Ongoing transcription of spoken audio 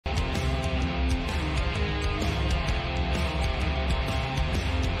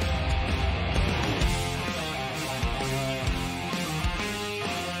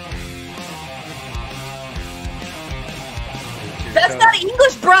That's not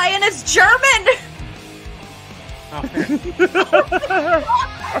English, Brian. It's German. Oh,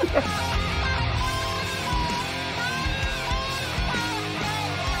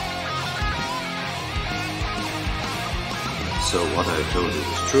 So what I told you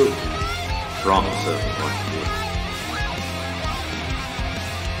is true, from a certain point of view.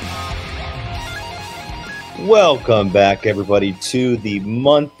 Welcome back, everybody, to the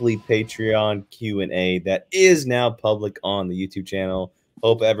monthly Patreon Q&A that is now public on the YouTube channel.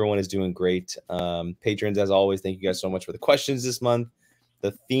 Hope everyone is doing great. Patrons, as always, thank you guys so much for the questions this month.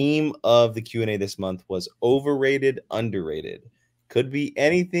 The theme of the Q&A this month was overrated, underrated. Could be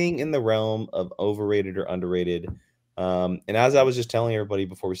anything in the realm of overrated or underrated. And as I was just telling everybody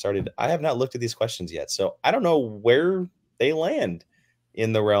before we started, I have not looked at these questions yet, so I don't know where they land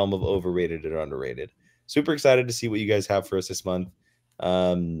in the realm of overrated or underrated. Super excited to see what you guys have for us this month.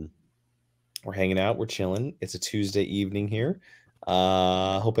 We're hanging out, we're chilling. It's a Tuesday evening here.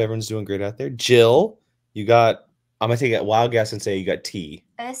 Hope everyone's doing great out there. Jill, you got, I'm gonna take a wild guess and say you got tea.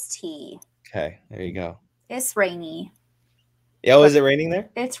 It's tea. Okay, there you go. It's rainy. Oh, is it raining there?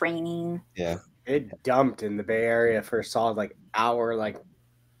 It's raining. Yeah. it dumped in the Bay Area for a solid hour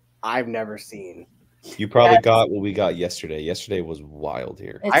I've never seen. You probably got what we got yesterday. Yesterday was wild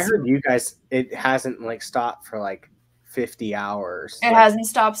here. I heard you guys, it hasn't stopped for 50 hours. It hasn't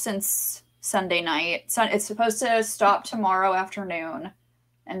stopped since Sunday night. So it's supposed to stop tomorrow afternoon,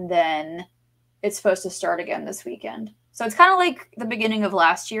 and then it's supposed to start again this weekend. So it's kind of like the beginning of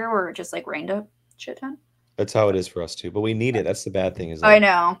last year where it just rained a shit ton. That's how it is for us too, but we need it. That's the bad thing. Is I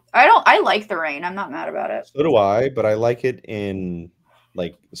know. I like the rain. I'm not mad about it. So do I, but I like it in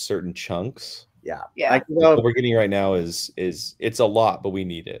certain chunks. Yeah. Yeah. What we're getting right now is it's a lot, but we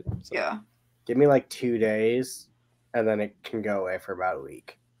need it. So. Yeah. Give me 2 days, and then it can go away for about a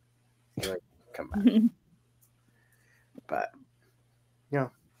week. Come back. But yeah.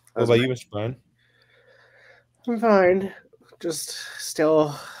 What about you, Mr. Brian? I'm fine. Just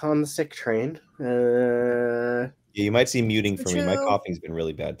still on the sick train. Yeah, you might see muting for me. My True. coughing's been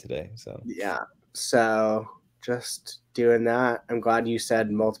really bad today. So Yeah. So just doing that. I'm glad you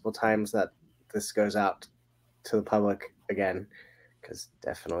said multiple times that this goes out to the public again, because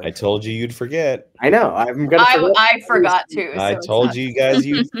definitely. I told you you'd forget. I know. I'm gonna. Forget I forgot too. I so told you guys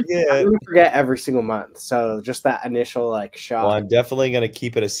you'd I'm forget. gonna forget every single month. So just that initial shock. Well, I'm definitely gonna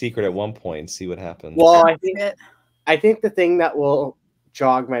keep it a secret at one point and see what happens. Well, I think the thing that will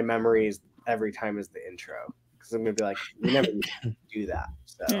jog my memories every time is the intro, because I'm gonna be like, we never used to do that.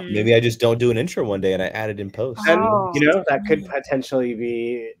 So maybe I just don't do an intro one day and I add it in post. and Oh. that could potentially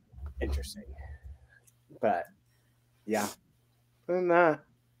be interesting. But yeah, other than that,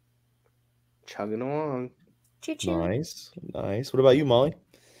 chugging along. Choo-choo. Nice. What about you, Molly?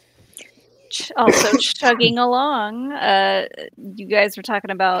 Also chugging along. You guys were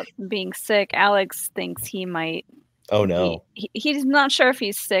talking about being sick. Alex thinks he might. Oh no. He's not sure if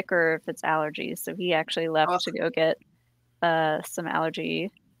he's sick or if it's allergies, so he actually left to go get some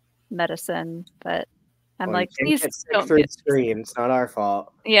allergy medicine. But I'm please don't get screen. It's not our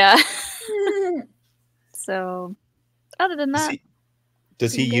fault. Yeah. So, other than that,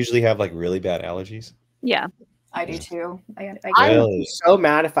 does he usually have really bad allergies? Yeah. I do too. I'm so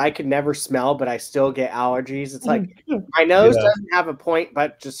mad if I could never smell, but I still get allergies. It's my nose doesn't have a point,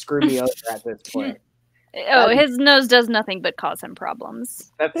 but just screw me over at this point. Oh, his nose does nothing but cause him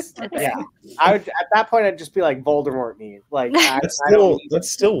problems. That's yeah. I would at that point I'd just be like Voldemort me.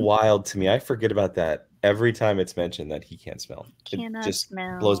 That's still wild to me. I forget about that every time it's mentioned that he can't smell. It just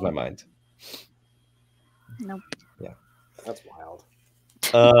blows my mind. Nope. Yeah. That's wild.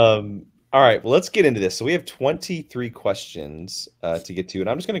 All right, well, let's get into this. So we have 23 questions to get to, and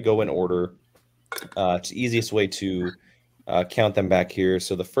I'm just going to go in order. It's the easiest way to count them back here.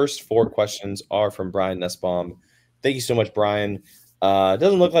 So the first 4 questions are from Brian Nussbaum. Thank you so much, Brian.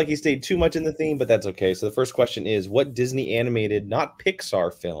 Doesn't look like he stayed too much in the theme, but that's okay. So the first question is, what Disney animated, not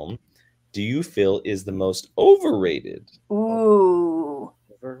Pixar film, do you feel is the most overrated? Ooh.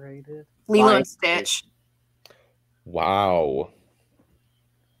 Overrated? Lilo and Stitch. Wow.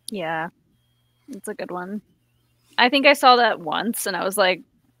 Yeah. It's a good one. I think I saw that once and I was like,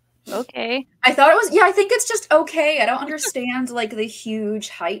 okay. I thought it was, I think it's just okay. I don't understand the huge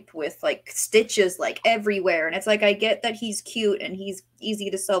hype with Stitches everywhere. And it's I get that he's cute and he's easy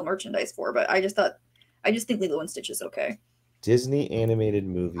to sell merchandise for, but I just think Lilo and Stitch is okay. Disney animated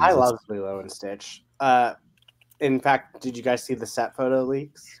movies. I love Lilo and Stitch. In fact, did you guys see the set photo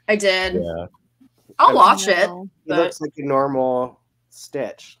leaks? I did. Yeah. I'll watch it. It looks like a normal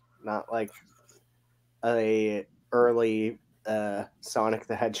Stitch, not like a early Sonic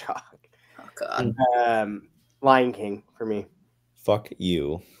the Hedgehog. Oh god. Lion King for me. Fuck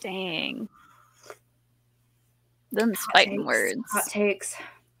you. Dang. Them Hot fighting takes. words. Hot takes.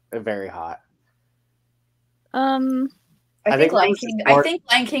 Very hot. I I think think Lion I'm King. smart- I think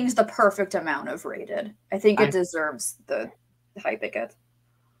Lion King's the perfect amount of rated. I think it deserves the hype it gets.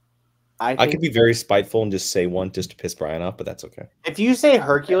 I could be very spiteful and just say one just to piss Brian off, but that's okay. If you say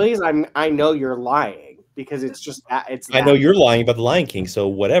Hercules, I know you're lying because it's just that it's. I know you're lying about the Lion King, so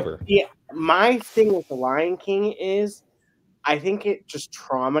whatever. Yeah, my thing with the Lion King is, I think it just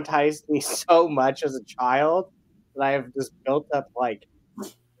traumatized me so much as a child that I have just built up like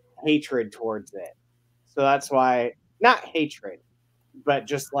hatred towards it. So that's why, not hatred, but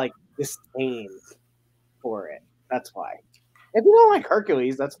just like disdain for it. That's why. If you don't like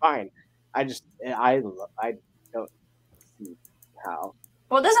Hercules, that's fine. I don't see how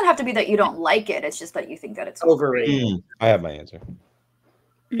Well, it doesn't have to be that you don't like it. It's just that you think that it's overrated. I have my answer.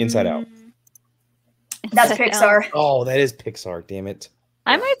 Inside Out. That's Inside Pixar. Out. Oh, that is Pixar. Damn it.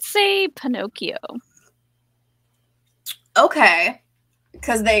 I might say Pinocchio. Okay,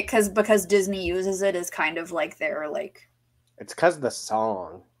 because Disney uses it as kind of like their like It's because of the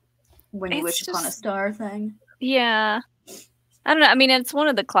song. when you It's wish upon a just- star thing. Yeah. I don't know. I mean, it's one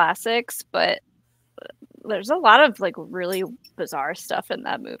of the classics, but there's a lot of like really bizarre stuff in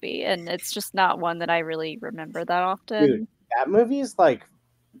that movie, and it's just not one that I really remember that often. Dude, that movie is like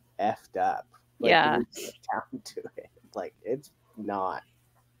effed up. Like, Yeah. when you get down to it. Like, it's not.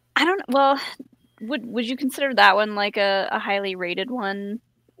 I don't. Well, would you consider that one like a highly rated one?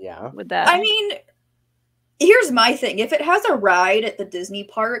 Yeah. With that, I mean, here's my thing: if it has a ride at the Disney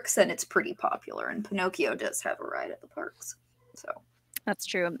parks, then it's pretty popular, and Pinocchio does have a ride at the parks. So that's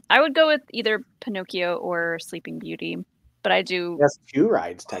true. I would go with either Pinocchio or Sleeping Beauty, but I do That's 2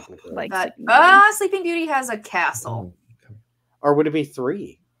 rides, technically. like that Sleeping Beauty. Sleeping Beauty has a castle. Or would it be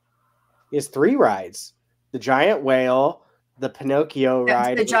 3? He has 3 rides. The giant whale, the Pinocchio Yes,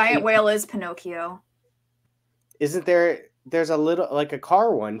 ride. the giant whale is Pinocchio. Isn't there's a little, like a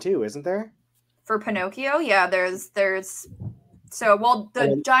car one too, isn't there? For Pinocchio, yeah, there's the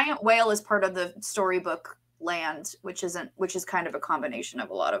giant whale is part of the storybook land, which is kind of a combination of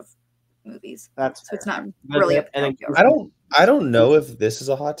a lot of movies. That's So it's not But really a then- Pinocchio. I don't know if this is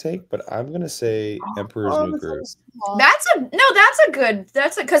a hot take, but I'm gonna say Emperor's New Groove.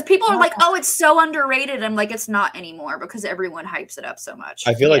 That's because people are like, oh, it's so underrated. I'm like, it's not anymore because everyone hypes it up so much.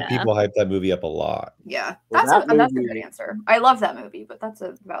 I feel like Yeah. people hype that movie up a lot. Yeah, Well, that's a movie- good answer. I love that movie, but that's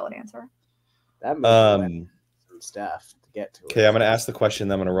a valid answer. That movie went some stuff to get to. Okay, I'm gonna ask the question.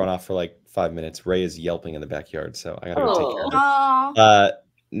 Then I'm gonna run off for like 5 minutes. Ray is yelping in the backyard, so I gotta go take care of it. Oh,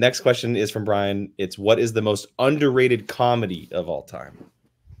 Next question is from Brian. It's what is the most underrated comedy of all time?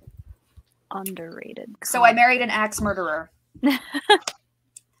 Underrated. so I married an axe murderer. It'll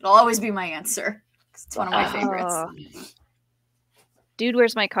always be my answer. It's one of my favorites. Oh. Dude,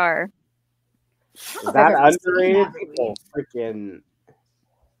 where's my car? Is I've that ever seen underrated? that movie. People freaking.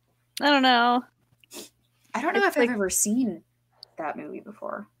 I don't know. I don't know It's if I've ever seen that movie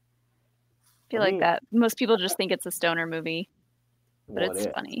before. I feel like that. Most people just think it's a stoner movie, but What it's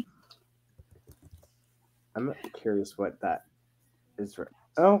is? funny. I'm curious what that is.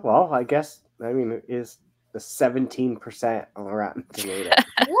 Oh well, I guess it is the 17% on Rotten Tomatoes.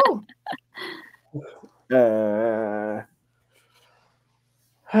 Woo.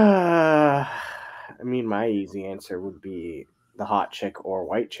 I mean, my easy answer would be the hot chick or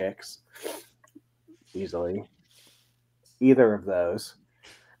white chicks. Easily. Either of those.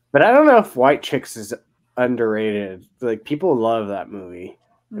 But I don't know if white chicks is underrated. Like, people love that movie.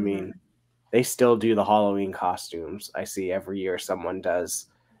 I mean, they still do the Halloween costumes. I see every year someone does,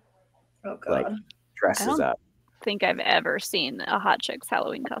 Oh god, like, dresses I don't- up. Think I've ever seen a hot chick's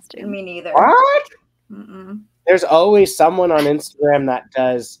Halloween costume. me neither. What? Mm-mm. There's always someone on Instagram that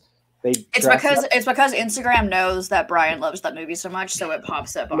does. It's because Instagram knows that Brian loves that movie so much, so it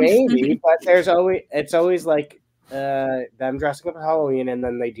pops up on. Maybe, but it's always like them dressing up for Halloween and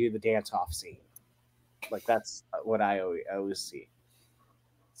then they do the dance off scene. Like, that's what I always see.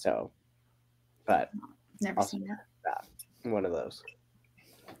 So, but Never also seen that. one of those.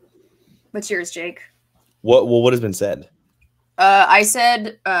 What's yours, Jake? What has been said? I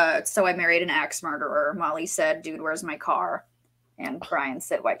said, so I married an axe murderer. Molly said, dude, where's my car? And Brian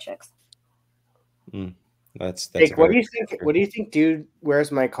said, white chicks. That's Jake, a what do very you think? fair- What do you think, dude?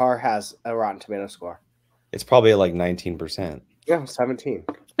 Where's my car has a Rotten Tomato score? It's probably at like 19%. Yeah, 17.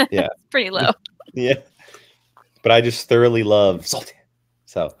 Pretty low. Yeah, but I just thoroughly love Sultan.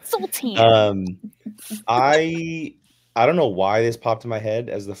 So Sultan. I don't know why this popped in my head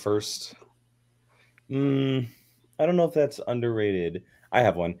as the first. I don't know if that's underrated. I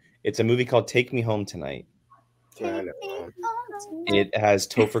have one. It's a movie called Take Me Home Tonight. Yeah, I know. It has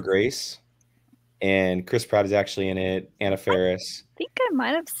Topher Grace, and Chris Pratt is actually in it. Anna Faris. I think I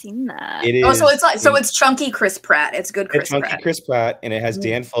might have seen that. It is. Oh, so it's like it's chunky Chris Pratt. It's good Chris It's chunky Pratt. Chris Pratt, and it has Mhm.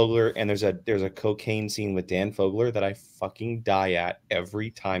 Dan Fogler, and there's a cocaine scene with Dan Fogler that I fucking die at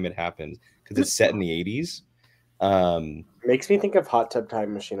every time it happens because it's set in the 80s. Makes me think of Hot Tub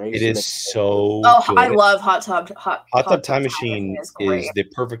Time Machine. It is so Oh, good. I love Hot Tub Time Machine is the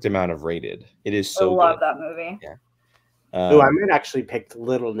perfect amount of rated. It is so I love good. that movie. Yeah. I might actually pick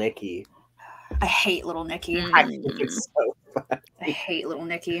Little Nicky. I hate Little Nicky. I think it's so fun. I hate Little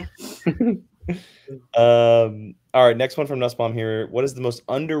Nicky. All right, next one from Nussbaum here. What is the most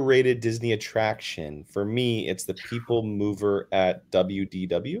underrated Disney attraction? For me, it's the People Mover at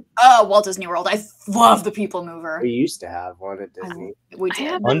WDW. Oh, Walt Disney World. I love the People Mover. We used to have one at Disney. We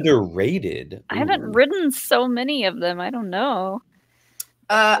did. Underrated. I haven't ridden so many of them. I don't know.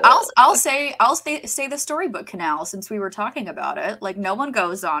 I'll say the Storybook Canal since we were talking about it. Like no one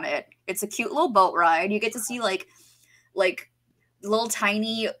goes on it. It's a cute little boat ride. You get to see like little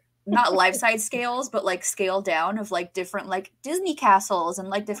tiny, not life-size scales, but like scale down of like different like Disney castles and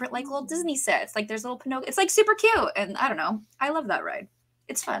like different like little Disney sets. Like there's little Pinocchio. It's like super cute, and I don't know. I love that ride.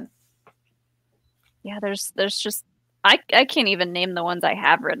 It's fun. Yeah, there's just I can't even name the ones I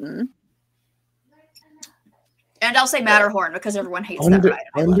have ridden. And I'll say Matterhorn because everyone hates that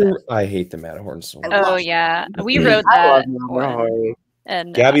ride. I hate the Matterhorn so much. Oh yeah, we rode I that love one. Matterhorn.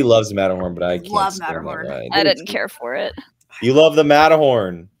 And Gabby loves the Matterhorn, but I can't love stand Matterhorn. that ride. I didn't care for it. You love the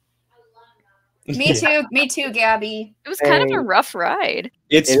Matterhorn. Me too. Me too, Gabby. It was kind of a rough ride.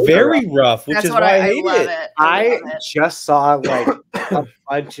 It's very rough, which That's is what why I hate love it. I I love it. just saw like a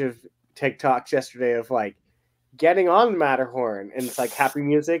bunch of TikToks yesterday of like getting on the Matterhorn, and it's like happy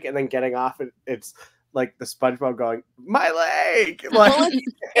music, and then getting off, and it's like the SpongeBob going, "My leg!" Like, Well,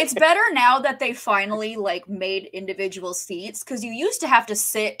 it's better now that they finally like made individual seats because you used to have to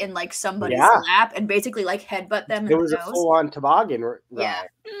sit in like somebody's lap and basically like headbutt them. it was a full-on toboggan ride. Yeah,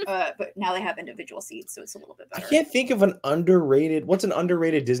 but now they have individual seats, so it's a little bit better. I can't think of an underrated. What's an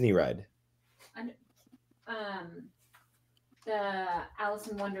underrated Disney ride? The Alice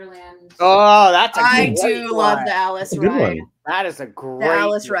in Wonderland. Oh, that's a I great do one. love the Alice ride. That is a great. The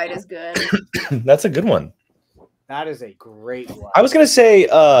Alice ride is good. That's a good one. That is a great one. I was gonna say,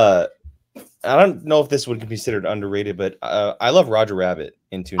 I don't know if this would be considered underrated, but I love Roger Rabbit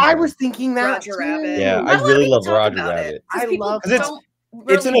in Toontown. I was thinking that Roger Rabbit. Yeah, I Not a lot of really people love talk Roger about Rabbit. it, 'cause I people love because don't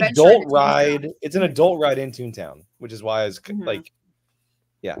it's an really venture adult into ride. Toontown. It's an adult ride in Toontown, which is why I was like,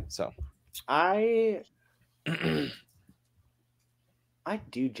 yeah. So I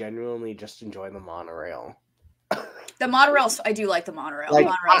do genuinely just enjoy the monorail. The monorails, I do like the monorail. Like,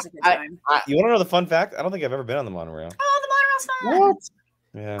 The monorail's a good time. you want to know the fun fact? I don't think I've ever been on the monorail. Oh, the monorail's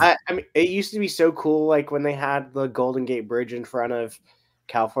fun. Yeah, I mean, it used to be so cool, like when they had the Golden Gate Bridge in front of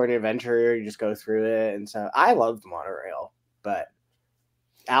California Adventure. You just go through it, and so I love the monorail. But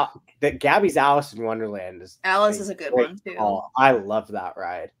Gabby's Alice in Wonderland is a good one too. Oh, I love that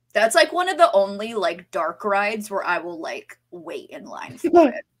ride. That's like one of the only like dark rides where I will like wait in line for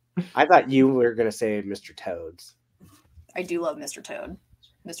it. I thought you were gonna say Mr. Toad's. I do love Mr. Toad.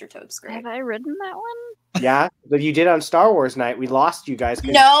 Mr. Toad's great. Have I ridden that one? Yeah, but you did on Star Wars night. We lost you guys.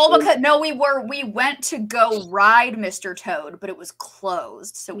 We went to go ride Mr. Toad, but it was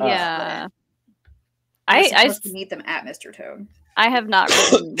closed. So we yeah, I supposed to meet them at Mr. Toad. I have not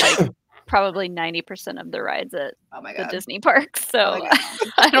ridden like probably 90% of the rides at the Disney parks, so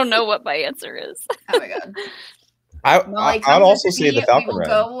I don't know what my answer is. Oh my god. I'd also say the Falcon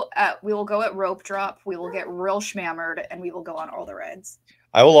ride. We will go at Rope Drop. We will get real schmammered, and we will go on all the rides.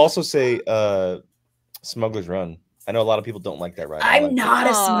 I will also say Smuggler's Run. I know a lot of people don't like that ride. I'm not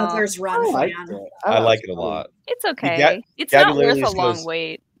a Smuggler's Run fan. I like it a lot. It's okay. It's not worth a long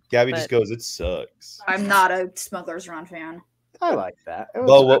wait. Gabby just goes, it sucks. I'm not a Smuggler's Run fan. I like that.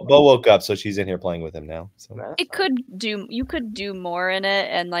 Bo woke up, so she's in here playing with him now. So You could do more in it,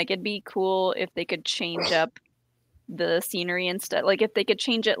 and like it'd be cool if they could change up the scenery and stuff. Like if they could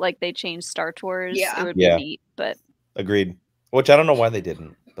change it like they changed Star Tours, it would be neat. But agreed. Which I don't know why they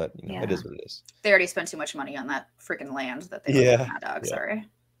didn't, but it is what it is. They already spent too much money on that freaking land that they put in Hot Dog. Sorry.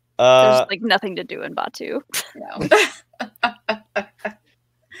 There's like nothing to do in Batu. No.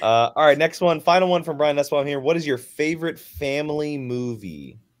 All right, next one, final one from Brian Nussbaum here. What is your favorite family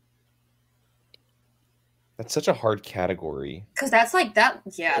movie? That's such a hard category. Because that's like that.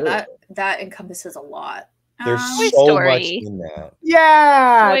 Yeah, that encompasses a lot. There's so much in that.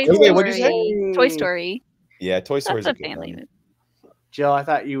 Yeah. What'd you say? Toy Story. Yeah, Toy Story is a family movie. Jill, I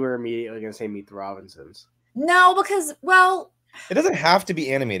thought you were immediately going to say Meet the Robinsons. No, because It doesn't have to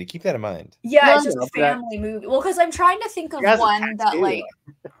be animated. Keep that in mind. Yeah, No, it's just no, a but that- family movie. Well, because I'm trying to think of He has a one that tattoo. like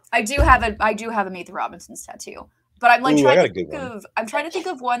I do have a Meet the Robinsons tattoo. But I'm like Ooh, I trying got to a good think one. of I'm trying to think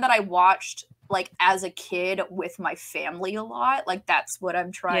of one that I watched like as a kid with my family a lot. Like that's what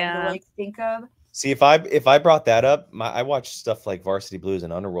I'm trying to like think of. See, if I brought that up, I watched stuff like Varsity Blues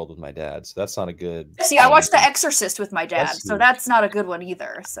and Underworld with my dad, so that's not a good. See, I watched The Exorcist with my dad, That's so huge. that's not a good one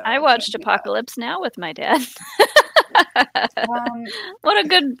either. So I watched Apocalypse Now with my dad. What a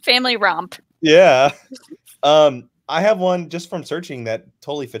good family romp. Yeah. I have one just from searching that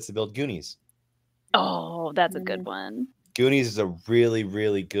totally fits the bill. Goonies. Oh, that's a good one. Goonies is a really,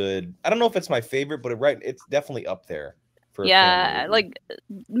 really good. I don't know if it's my favorite, but it's definitely up there. For Yeah, like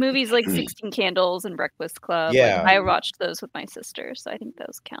movies like 16 Candles and Breakfast Club. Yeah. Like, I watched those with my sister, so I think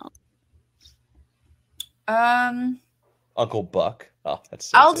those count. Uncle Buck. Oh, that's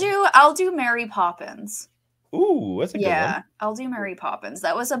so I'll do Mary Poppins. Ooh, that's a good one. Yeah, I'll do Mary Poppins.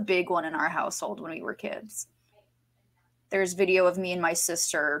 That was a big one in our household when we were kids. There's video of me and my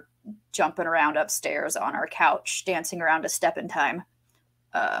sister jumping around upstairs on our couch, dancing around to Step in Time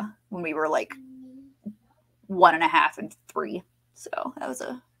when we were like 1.5 and 3. So that was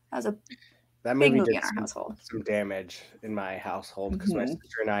a That big movie movie did in our household. some damage in my household because my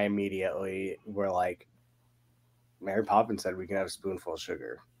sister and I immediately were like, Mary Poppins said we can have a spoonful of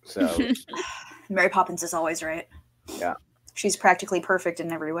sugar. So Mary Poppins is always right. Yeah. She's practically perfect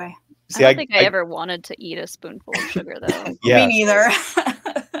in every way. See, I don't think I ever wanted to eat a spoonful of sugar, though. Yeah. Me neither.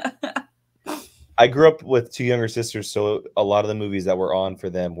 I grew up with 2 younger sisters, so a lot of the movies that were on for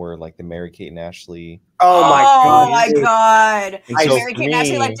them were like the Mary-Kate and Ashley. Oh my god! And so Mary-Kate and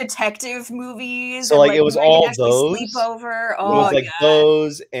Ashley, like detective movies. So and, like it was all those sleepover. It Oh, was like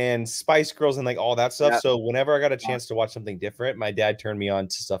those and Spice Girls and like all that stuff. Yep. So whenever I got a chance to watch something different, my dad turned me on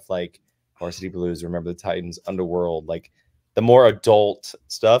to stuff like Varsity Blues, Remember the Titans, Underworld, like the more adult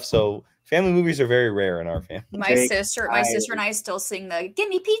stuff. So family movies are very rare in our family. My sister and I still sing the "Give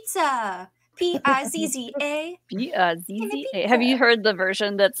me pizza." P-I-Z-Z-A. P-I-Z-Z-A. Have you heard the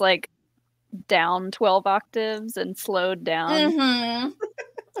version that's like down 12 octaves and slowed down? Mm-hmm.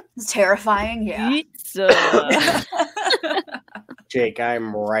 It's terrifying, yeah. Pizza. Jake,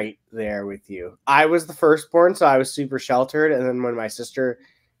 I'm right there with you. I was the firstborn, so I was super sheltered. And then when my sister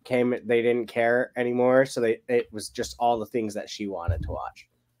came, they didn't care anymore. So it was just all the things that she wanted to watch.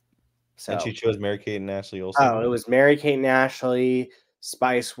 So And she chose Mary-Kate and Ashley also. Oh, it was Mary-Kate and Ashley,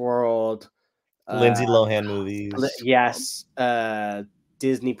 Spice World, Lindsay Lohan movies. Yes,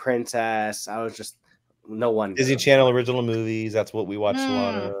 Disney Princess. I was just no one. Disney Channel original movies. That's what we watched a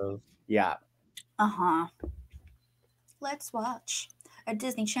lot of. Yeah. Let's watch a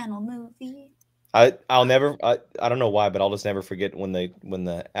Disney Channel movie. I'll never. I don't know why, but I'll just never forget when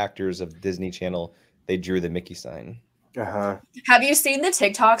the actors of Disney Channel they drew the Mickey sign. Have you seen the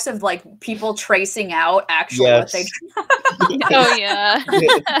TikToks of like people tracing out actually what they drew? Oh yeah.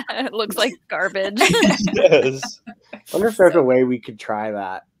 It looks like garbage. Yes. I wonder if there's a way we could try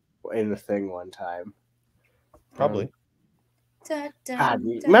that in the thing one time. Probably. God,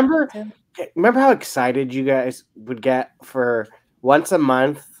 remember how excited you guys would get for once a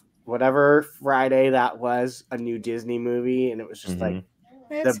month, whatever Friday that was, a new Disney movie, and it was just like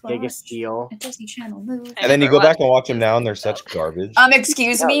the biggest deal. A Disney Channel movie. And then you go back and watch them now, and they're such garbage.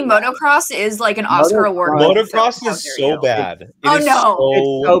 Excuse me, Motocross is like an Oscar award. Motocross is so bad. It's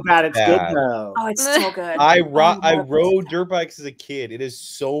so bad. It's good though. Oh, it's so good. I rode dirt bikes as a kid. It is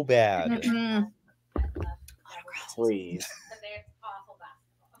so bad. Please.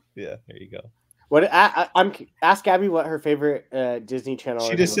 Yeah, there you go. What I'm ask Abby what her favorite Disney Channel.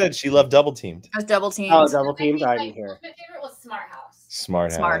 She just said she loved Double Teamed. I was Double Teamed. Oh, Double Teamed. I didn't hear. My favorite was Smart House.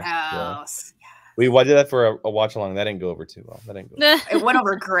 Smart House. Yeah. We did that for a watch along. That didn't go over too well. That didn't go. It went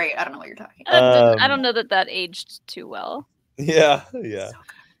over great. I don't know what you're talking about. I don't know that aged too well. Yeah.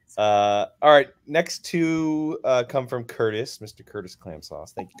 All right. Next two come from Curtis, Mr. Curtis Clam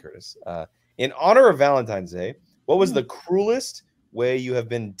Sauce. Thank you, Curtis. In honor of Valentine's Day, what was the cruelest way you have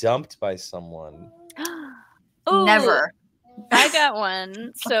been dumped by someone? Ooh, Never. I got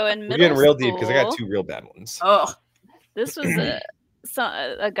one. So in middle We're getting real school, deep because I got two real bad ones. Oh, this was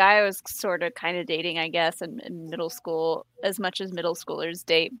a guy I was sort of kind of dating, I guess, in middle school, as much as middle schoolers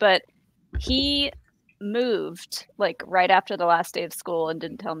date. But he moved like right after the last day of school and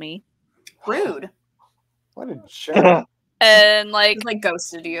didn't tell me. Rude. What a jerk. And like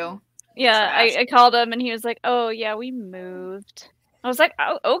ghosted you. Yeah, I called him and he was like, "Oh yeah, we moved." I was like,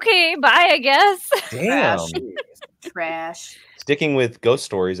 "Oh, okay, bye, I guess." Damn. Trash. Sticking with ghost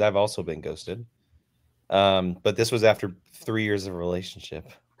stories, I've also been ghosted. But this was after 3 years of a relationship.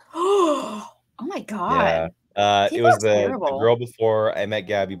 Oh my god. Yeah. It was are the terrible. girl before I met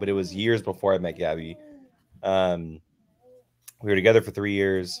Gabby, but it was years before I met Gabby. We were together for 3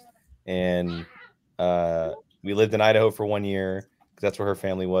 years, and we lived in Idaho for 1 year because that's where her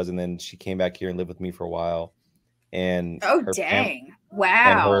family was, and then she came back here and lived with me for a while. And Oh her dang! and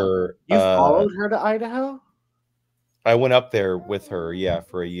Wow. her You followed her to Idaho? I went up there with her, yeah,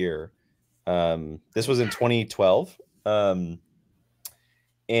 for a year. This was in 2012.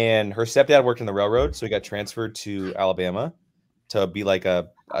 And her stepdad worked in the railroad, so he got transferred to Alabama to be like a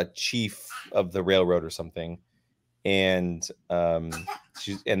chief of the railroad or something. And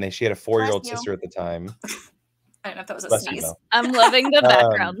she had a 4-year-old Bless you. sister at the time. I don't know if that was a Bless you, sneeze. Mel. I'm loving the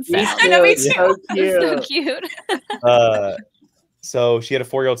background Me sound. I know, me too. too. So It's cute. so cute. So she had a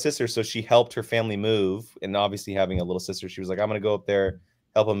 4-year-old sister, so she helped her family move. And obviously, having a little sister, she was like, "I'm gonna go up there,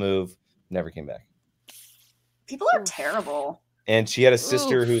 help them move." Never came back. People are terrible. And she had a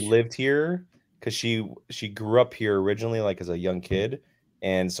sister who lived here because she grew up here originally, like as a young kid,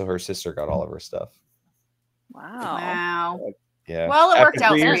 and so her sister got all of her stuff. Wow. Yeah. Well, it After worked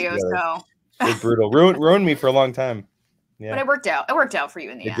out 3 for years you, together. so. It was brutal. Ruined me for a long time. Yeah. But it worked out. It worked out for you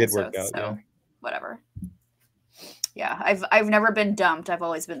in the It end. did so, work out, yeah. Whatever. Yeah, I've never been dumped. I've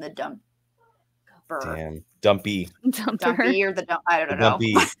always been the dumper. Damn. Dumpy. Dumpy or the dump. I don't The know.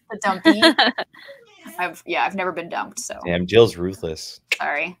 dumpy. The dumpy. I've never been dumped. So. Damn, Jill's ruthless.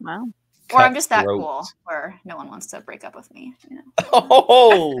 Sorry. Wow. Or I'm just that Cutthroat. cool where no one wants to break up with me. You know?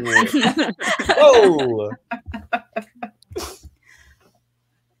 Oh. Oh.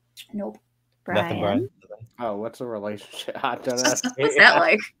 Nope. Nothing, Brian. Oh, what's a relationship? I don't know. What's that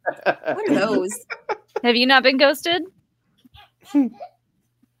like? What are those? Have you not been ghosted?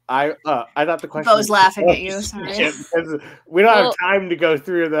 I thought the question. Bo's laughing at you. Sorry. Because we don't have time to go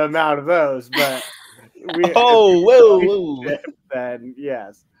through the amount of those, but whoa. Then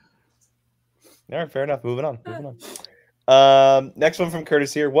yes. All right, fair enough. Moving on. Next one from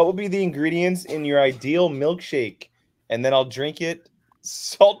Curtis here. What would be the ingredients in your ideal milkshake? And then I'll drink it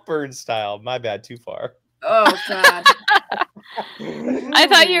Saltburn style. My bad, too far. Oh God. I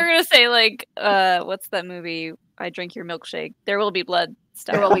thought you were gonna say like, what's that movie? I drink your milkshake. There will be blood.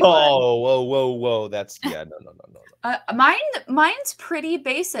 Style. There will be blood. Oh, whoa. That's no. Mine's pretty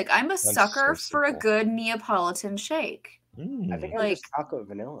basic. I'm a sucker so for a simple. good Neapolitan shake. I think I'm Like- just chocolate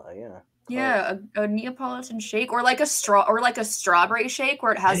vanilla. Yeah. Yeah, a Neapolitan shake, or like a strawberry shake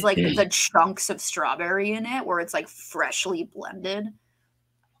where it has like the chunks of strawberry in it, where it's like freshly blended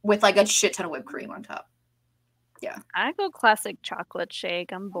with like a shit ton of whipped cream on top. I go classic chocolate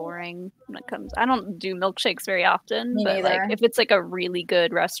shake. I'm boring when it comes. I don't do milkshakes very often, Me but neither. like if it's like a really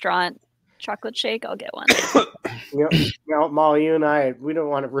good restaurant chocolate shake, I'll get one. You know, Molly, you and I, we don't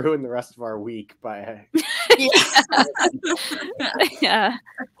want to ruin the rest of our week by. Yeah.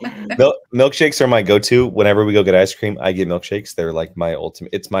 Milkshakes are my go-to. Whenever we go get ice cream, I get milkshakes. They're like my ultimate.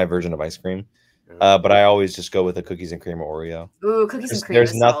 It's my version of ice cream. But I always just go with a cookies and cream or Oreo. Ooh, cookies and cream.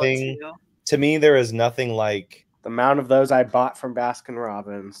 There's is solid, nothing. too. To me, there is nothing like. The amount of those I bought from Baskin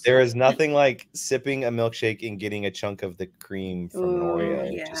Robbins. There is nothing like sipping a milkshake and getting a chunk of the cream from an Oreo.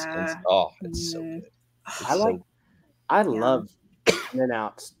 Ooh, It's so good. I love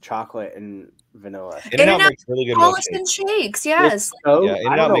In-N-Out's chocolate and vanilla. In-N-Out makes really good Neapolitan milkshakes. shakes, yes. So, Yeah, I don't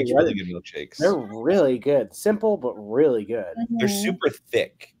In-N-Out know makes what really it- good milkshakes. They're really good. Simple, but really good. They're Mhm. super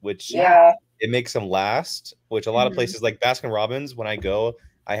thick, which Yeah. it makes them last. Which a lot of Mhm. places like Baskin Robbins, when I go,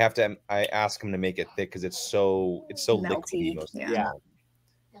 I ask them to make it thick because it's so liquidy Melty, most of the yeah. time.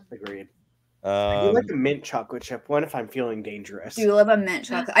 Agreed. I do like Um, a mint chocolate chip one if I'm feeling dangerous. Do you love a mint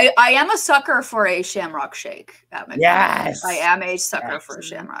chocolate? I am a sucker for a shamrock shake at McDonald's. Yes! I am a sucker Yes. for a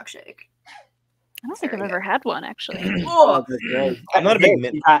shamrock shake. I don't think I've Very ever had one actually. Oh, they're great. I'm not a big Hey,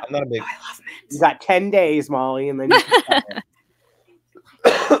 mint. You got, I'm not a big. I love you mint. got 10 days, Molly, and then you can try it.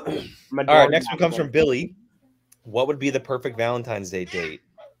 All right, next one comes from Billy. What would be the perfect Valentine's Day date?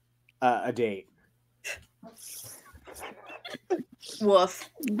 A date. Woof.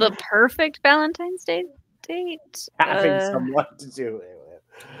 The perfect Valentine's Day date. Having someone to do it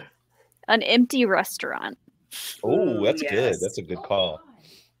with. An empty restaurant. Oh, that's good. yes. That's a good call.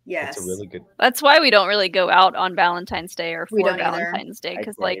 Yes. That's a really good. That's why we don't really go out on Valentine's Day or We for don't either. Valentine's Day I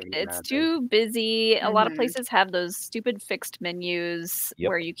because can't like even it's imagine. too busy. A lot of Mhm. places have those stupid fixed menus Yep.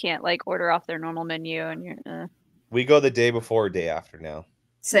 where you can't like order off their normal menu and you're We go the day before or day after now.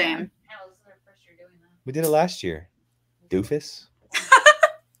 Same. We did it last year. Doofus.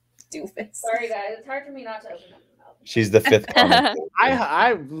 Doofus. Sorry, guys. It's hard for me not to open up my mouth. She's the fifth comment.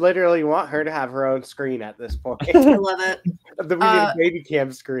 I literally want her to have her own screen at this point. I love it. We need a baby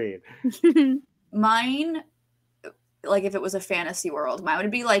cam screen. Mine, like if it was a fantasy world, mine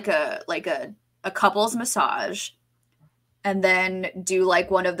would be like a a couple's massage, and then do like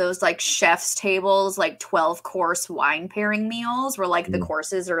one of those like chef's tables, like 12-course wine pairing meals where like the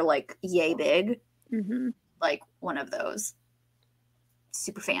courses are like yay big. Like one of those.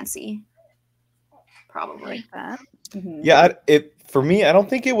 Super fancy. Probably. Like that. Yeah, for me, I don't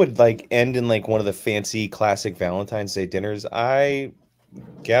think it would like end in like one of the fancy classic Valentine's Day dinners.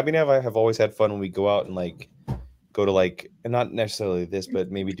 Gabby and I have always had fun when we go out and like go to like, and not necessarily this,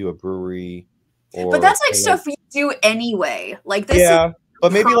 but maybe do a brewery. But that's like stuff you do anyway. Like this. Yeah,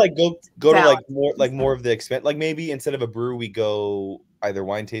 but maybe like go to like more of the expense. Like maybe instead of a brew, we go either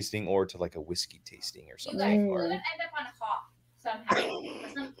wine tasting or to like a whiskey tasting or something. We're gonna end up on a hawk somehow, or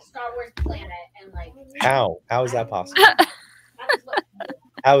some Star Wars planet, and like. How is that possible?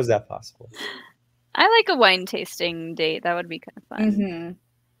 How is that possible? I like a wine tasting date. That would be kind of fun.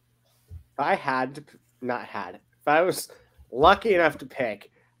 If I had to, if I was lucky enough to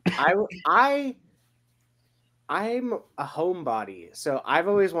pick, I'm a homebody, so I've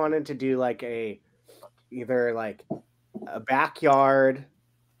always wanted to do like either like a backyard,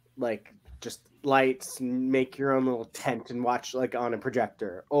 like just lights, make your own little tent and watch like on a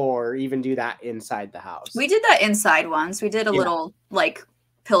projector, or even do that inside the house. We did that inside once. We did a little like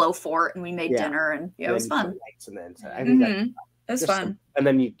pillow fort, and we made dinner, and it was fun. Lights in the inside. I think it was fun. And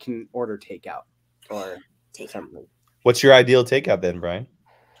then you can order takeout or something. What's your ideal takeout then, Brian?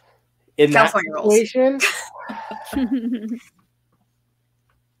 In California that situation,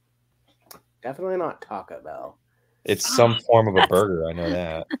 definitely not Taco Bell. It's some form of a burger. I know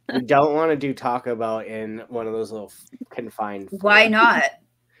that. You don't want to do Taco Bell in one of those little confined. Why not?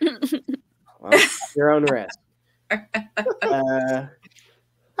 Well, your own risk. I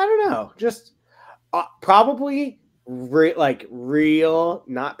don't know. Just probably like real,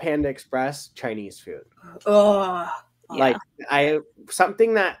 not Panda Express Chinese food. Oh, like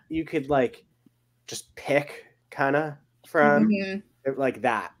something that you could like just pick kind of from. Like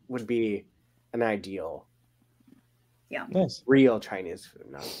that would be an ideal. Yeah, nice. Real Chinese food.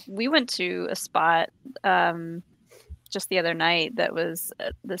 No. We went to a spot just the other night that was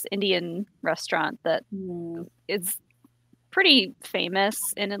this Indian restaurant that is pretty famous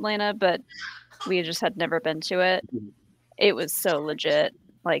in Atlanta, but we just had never been to it. It was so legit.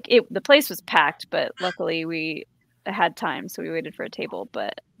 Like the place was packed, but luckily we had time, so we waited for a table.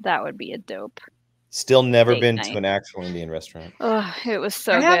 But that would be a dope. Still never been to an actual Indian restaurant. Oh, it was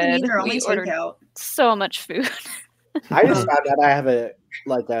so good. Either, we ordered so much food. I just found out I have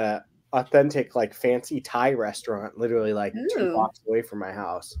a authentic like fancy Thai restaurant literally like 2 blocks away from my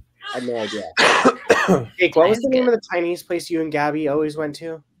house. I had no idea. Jake, what was the name of the Chinese place you and Gabby always went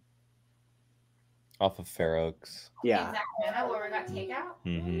to? Off of Fair Oaks. Yeah. In Sacramento where we got takeout?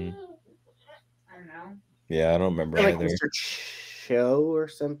 I don't know. Yeah, I don't remember like either. Mr. Cho or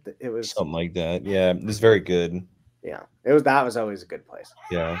something. It was something like that. Yeah, it was very good. Yeah, that was always a good place.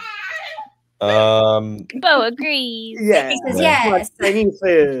 Yeah. Bo agrees. Yeah. He says yes. Chinese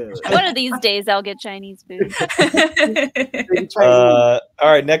food. One of these days I'll get Chinese food. All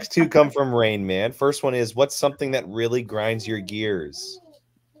right, next two come from Rain Man. First one is, what's something that really grinds your gears?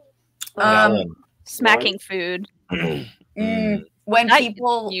 Smacking food. When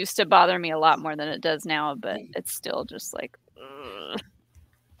people used to bother me a lot more than it does now, but it's still just like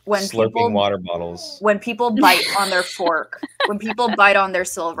when slurping water bottles. When people bite on their fork, when people bite on their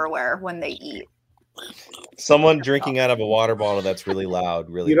silverware when they eat. Someone drinking out of a water bottle that's really loud.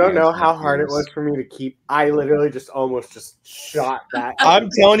 Really, you don't know how hard it was for me to keep. I literally just almost shot that. I'm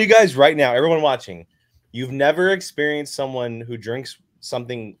telling you guys right now, everyone watching, you've never experienced someone who drinks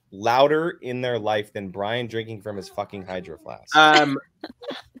something louder in their life than Brian drinking from his fucking hydro flask.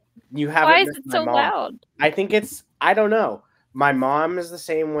 You haven't. Why is it so loud? I think it's. I don't know. My mom is the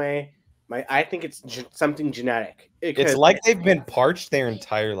same way. I think it's something genetic. It's like they've been parched their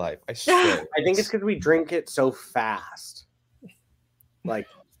entire life. I swear. I think it's because we drink it so fast. Like,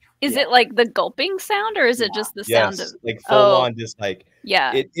 is it like the gulping sound, or is it just the sound of like full on, just like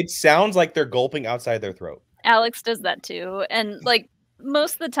It sounds like they're gulping outside their throat. Alex does that too, and like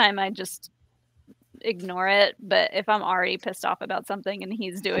most of the time, I just ignore it. But if I'm already pissed off about something and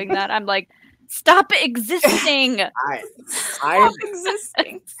he's doing that, I'm like, stop existing. I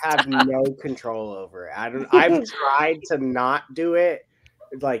have no control over it. I've tried to not do it.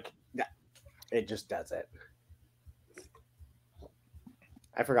 Like, it just does it.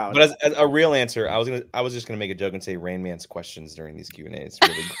 I forgot. But as a real answer, I was just gonna make a joke and say Rain Man's questions during these Q&As.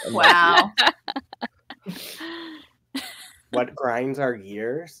 Really wow. What grinds our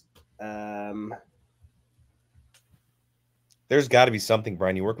gears? There's got to be something,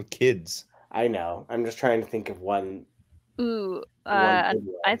 Brian. You work with kids. I know. I'm just trying to think of one. Ooh, One good I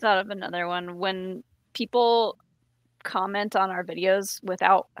one. thought of another one. When people comment on our videos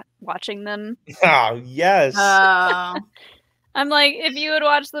without watching them, Oh, yes. Oh, I'm like, if you would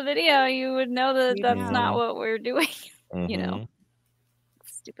watch the video, you would know that You'd that's know. not what we're doing. You know, Mhm.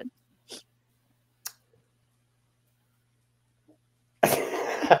 stupid.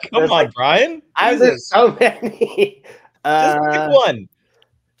 Come on, Brian. There's Jesus. so many. Just pick one.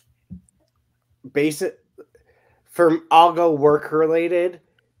 Basic. I'll go work related.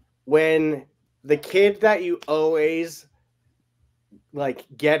 When the kid that you always like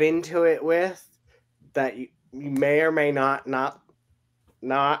get into it with, that you may or may not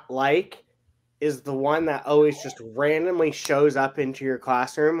like, is the one that always just randomly shows up into your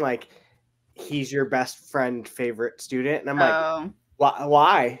classroom, like he's your best friend, favorite student, and I'm like, oh,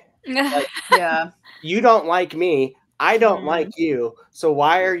 why? yeah. You don't like me. I don't Hmm. like you. So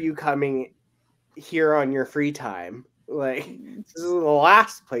why are you coming here on your free time? Like, this is the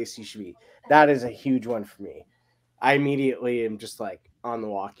last place you should be. That is a huge one for me. I immediately am just like on the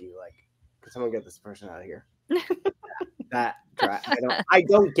walkie, like, can someone get this person out of here? I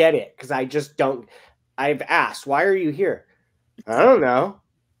don't get it because I just don't. I've asked, why are you here? I don't know.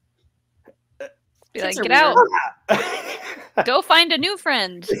 Be Kids like, are get weird. out. Go find a new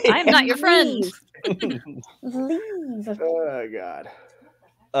friend. I'm not your friend. Leave. Oh God.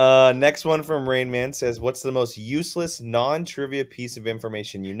 Next one from Rain Man says, "What's the most useless non-trivia piece of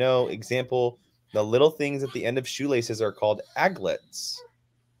information you know? Example: the little things at the end of shoelaces are called aglets."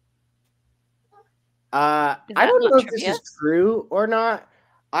 I that don't not know if trivia? this is true or not.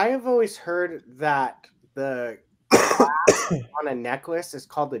 I have always heard that the clasp on a necklace is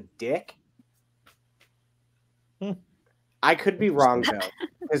called a dick. Hmm. I could be wrong though,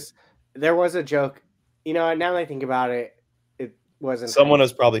 because there was a joke. You know, now that I think about it, it wasn't. Someone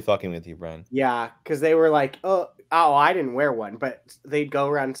was probably fucking with you, Brian. Yeah, because they were like, oh, I didn't wear one, but they'd go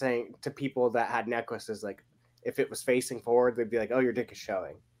around saying to people that had necklaces, like, if it was facing forward, they'd be like, oh, your dick is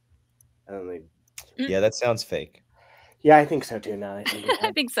showing. And then they, Yeah, that sounds fake. yeah, I think so too. Now that I think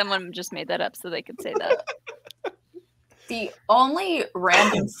I think someone just made that up so they could say that. The only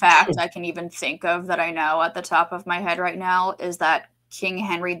random fact I can even think of that I know at the top of my head right now is that King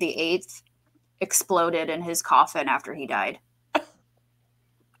Henry VIII exploded in his coffin after he died.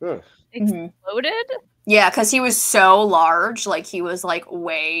 Mhm. Exploded? Yeah, because he was so large, like he was like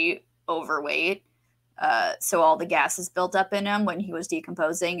way overweight. So all the gases built up in him when he was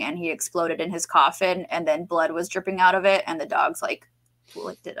decomposing, and he exploded in his coffin, and then blood was dripping out of it, and the dogs like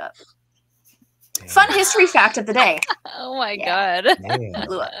licked it up. Damn. Fun history fact of the day. Oh my Yeah. god. Damn.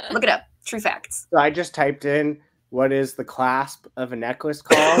 Blew up. Look it up. True facts. So I just typed in what is the clasp of a necklace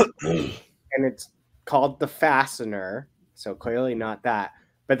called, and it's called the fastener. So clearly not that.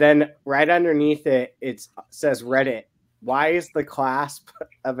 But then right underneath it, it says Reddit. Why is the clasp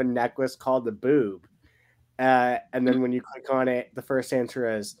of a necklace called the boob? And then when you click on it, the first answer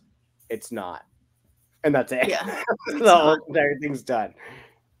is it's not, and that's it. Yeah, The whole entire thing's done.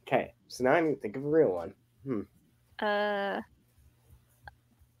 Okay, so now I need to think of a real one.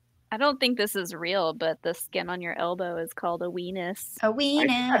 I don't think this is real, but the skin on your elbow is called a weenus. A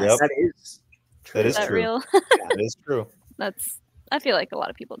weenus. Yep. That is true. That is Is that true. real? That is true. I feel like a lot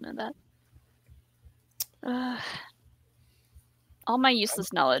of people know that. All my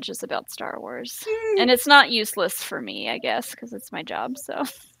useless knowledge is about Star Wars. And it's not useless for me, I guess, because it's my job, so.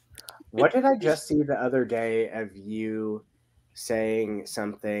 What did I just see the other day of you saying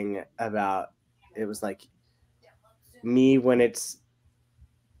something about, it was like me when it's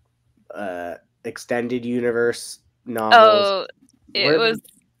extended universe novels. Oh,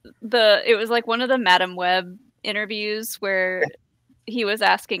 it was like one of the Madam Web interviews where he was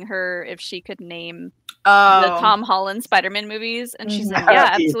asking her if she could name the Tom Holland Spider-Man movies, and she said, "Yeah,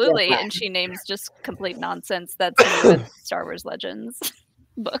 absolutely." And she names just complete nonsense that's me with Star Wars Legends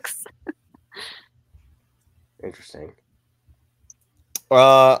books. Interesting.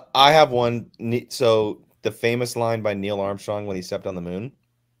 I have one. So the famous line by Neil Armstrong when he stepped on the moon.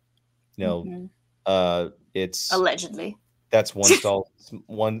 You know, it's allegedly. That's one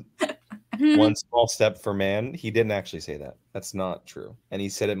small step for man. He didn't actually say that. That's not true. And he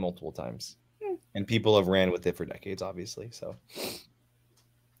said it multiple times. And people have ran with it for decades, obviously. So,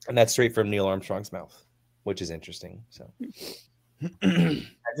 and that's straight from Neil Armstrong's mouth, which is interesting. So, I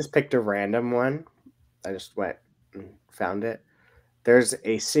just picked a random one. I just went and found it. There's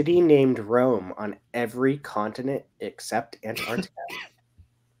a city named Rome on every continent except Antarctica.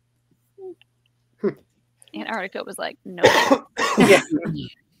 Antarctica was like, no,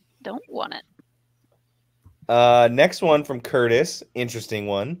 don't want it. Next one from Curtis. Interesting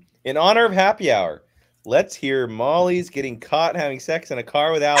one. In honor of happy hour, Let's hear Molly's getting caught having sex in a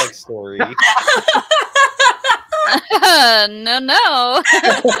car with Alex story. No.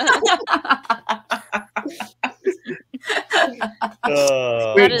 Wait,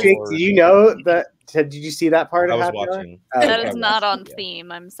 That is- Jake, do you know that? Did you see that part I of was Happy Hour? watching. Oh, That okay. is not on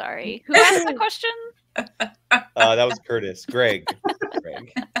theme. I'm sorry. Who asked the question? That was Curtis. Greg.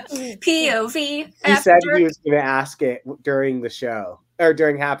 POV. He said he was going to ask it during the show or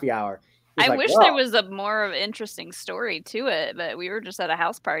during Happy Hour. He's I like, wish "Well." there was a more of an interesting story to it, but we were just at a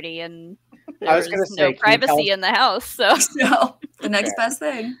house party and there I was was gonna no say, can you tell privacy us- in the house. So No, the next best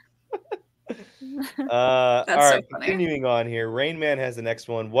thing. All so right, funny. continuing on here. Rain Man has the next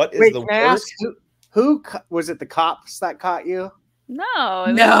one. What is Wait, the can I ask worst? who was it? The cops that caught you? no,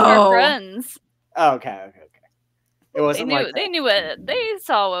 it was just our No. friends. Oh, okay. It They wasn't knew like they knew it. They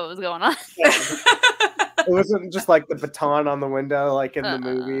saw what was going on. it wasn't just like the baton on the window, like in the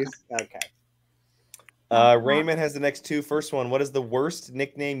movies. Okay. Rain Man has the next two. First one. What is the worst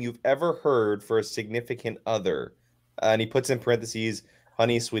nickname you've ever heard for a significant other? And he puts in parentheses,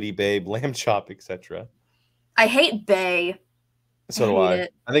 honey, sweetie, babe, lamb chop, etc. I hate Bay. So do hate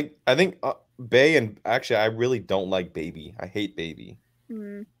I. it. I think Bay, and actually I really don't like baby. I hate baby.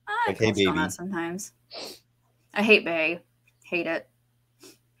 Mm. I Like, hey, can on baby. that sometimes. I hate Bay. Hate it.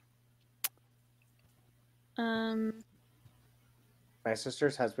 My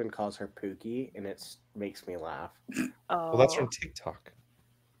sister's husband calls her Pookie, and it makes me laugh. Well, that's from TikTok.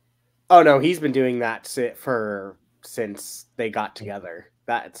 Oh no, he's been doing that since they got together.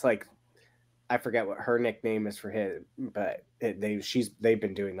 That's like, I forget what her nickname is for him, but they've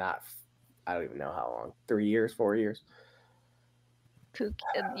been doing that. I don't even know how long. 3 years, 4 years.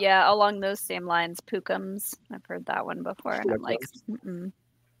 Yeah, along those same lines, Pookums. I've heard that one before, and I'm like,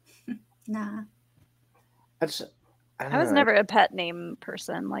 Nah. I was never a pet name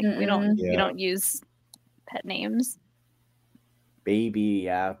person. Like we don't use pet names. Baby,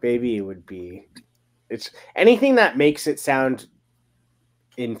 yeah, baby would be. It's anything that makes it sound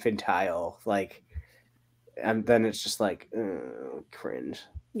infantile, like, and then it's just like cringe.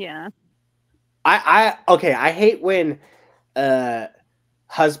 Yeah. I hate when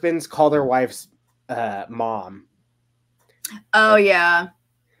husbands call their wives mom. Oh yeah.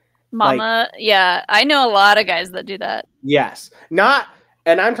 Mama, yeah, I know a lot of guys that do that. Yes,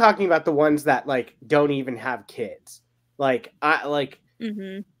 and I'm talking about the ones that like don't even have kids. Like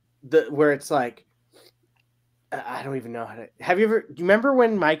where it's like I don't even know how to. Do you remember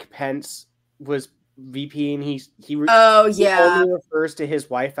when Mike Pence was VP and he only refers to his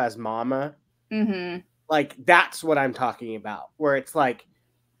wife as mama? Mm-hmm. Like that's what I'm talking about. Where it's like,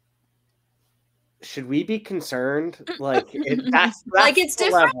 should we be concerned? Like that's like it's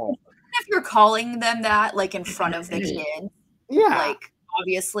different level. if you're calling them that like in front of the kid. Yeah, like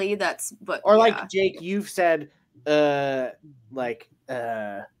obviously that's like Jake, you've said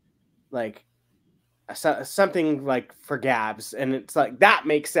something like for Gabs, and it's like that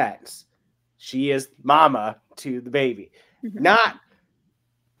makes sense. She is mama to the baby, not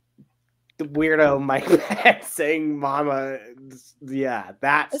the weirdo Mike Pence saying mama. Yeah,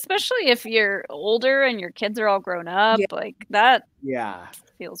 that's especially if you're older and your kids are all grown up, like that. Yeah,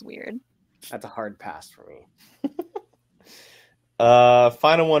 feels weird. That's a hard pass for me.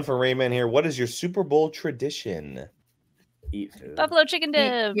 Final one for Raymond here. What is your Super Bowl tradition? Eat food. Buffalo chicken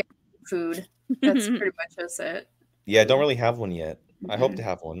dip. Food. That's pretty much just it. Yeah, I don't really have one yet. I hope to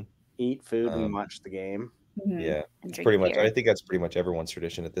have one. Eat food and watch the game. Yeah, it's pretty much. I think that's pretty much everyone's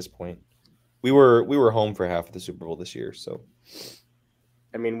tradition at this point. We were home for half of the Super Bowl this year, so.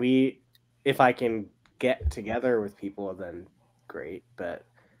 I mean, if I can get together with people, then great. But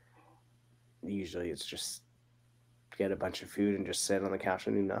usually it's just get a bunch of food and just sit on the couch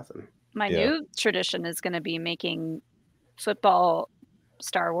and do nothing. My new tradition is going to be making football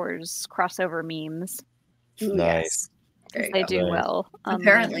Star Wars crossover memes. Nice. They do well.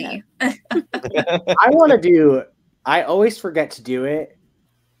 Apparently. I always forget to do it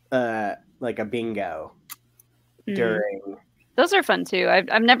like a bingo during. Those are fun too.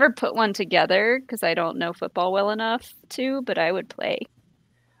 I've never put one together because I don't know football well enough to, but I would play.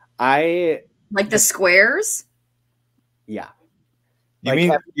 Like the squares? Yeah.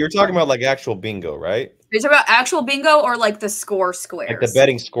 You're talking about like actual bingo, right? Are you talking about actual bingo or like the score squares? Like the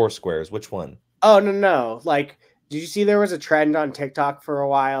betting score squares. Which one? Oh, no. Like, did you see there was a trend on TikTok for a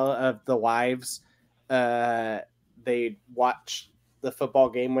while of the wives? They watch the football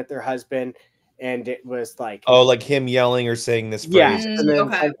game with their husband, and it was like, oh, like him yelling or saying this phrase. Yeah, and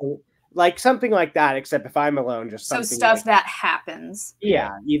then something like that. Except if I'm alone, just something stuff like that happens. Yeah,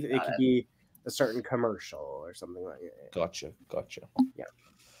 it could be a certain commercial or something like that. Gotcha. Yeah.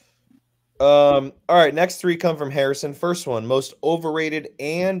 All right, next three come from Harrison. First one, most overrated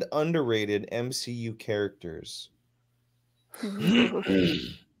and underrated MCU characters.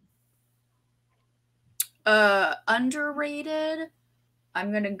 Underrated.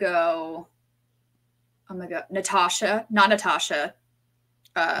 I'm gonna go Natasha, not Natasha.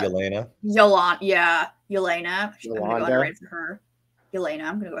 Yelena. Yelena. I'm gonna go Yolanda. underrated for her. Yelena,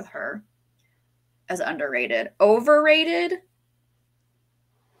 I'm gonna go with her as underrated. Overrated.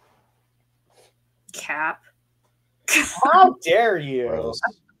 Cap. How dare you? Gross.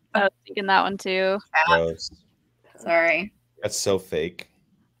 I was thinking that one too. Gross. Sorry. That's so fake.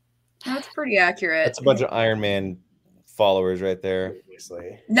 That's pretty accurate. That's a bunch of Iron Man followers right there.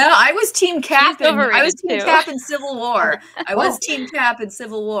 Seriously. No, I was Team Cap. I was overrated, Team too. Cap in Civil War. I was Team Cap in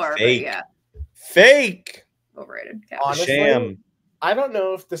Civil War. Fake. But yeah, Fake. overrated. Cap. Honestly, Sham. I don't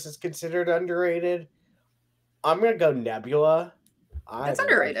know if this is considered underrated. I'm gonna go Nebula. That's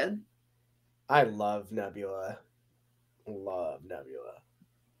underrated. I love Nebula. Love Nebula.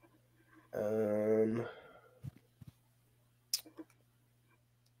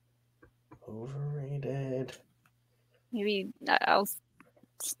 Overrated. Maybe I'll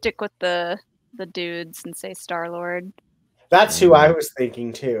stick with the dudes and say Star-Lord. That's who I was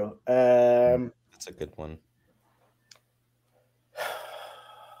thinking too. That's a good one.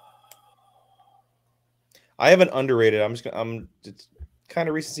 I have an underrated. It's kind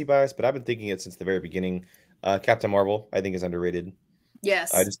of recency bias, but I've been thinking it since the very beginning. Captain Marvel, I think, is underrated.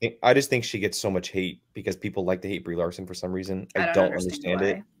 Yes. I just think she gets so much hate because people like to hate Brie Larson for some reason. I don't understand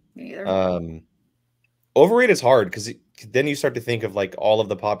it. Me either. Overrated is hard because then you start to think of like all of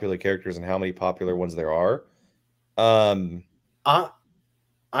the popular characters and how many popular ones there are. I'm go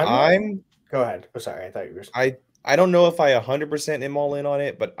ahead. Oh, sorry, I thought you were. I don't know if I 100% am all in on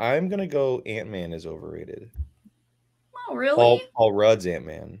it, but I'm gonna go Ant-Man is overrated. Oh, really? Paul Rudd's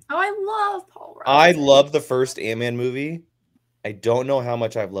Ant-Man. Oh, I love Paul Rudd. I love the first Ant-Man movie. I don't know how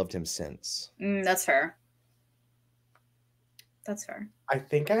much I've loved him since. That's fair. That's fair. I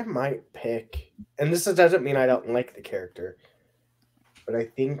think I might pick, and this doesn't mean I don't like the character, but I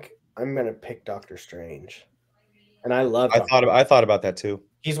think I'm gonna pick Doctor Strange. And I love. I thought about that too.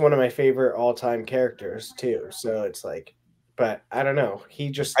 He's one of my favorite all-time characters too. So it's like, but I don't know.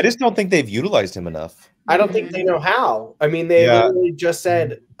 I just don't think they've utilized him enough. I don't think they know how. I mean, they literally just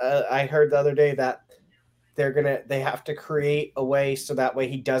said. I heard the other day that they have to create a way so that way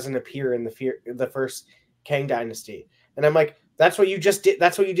he doesn't appear in the first Kang Dynasty. And I'm like, that's what you just did.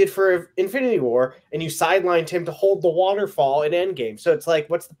 That's what you did for Infinity War, and you sidelined him to hold the waterfall in Endgame. So it's like,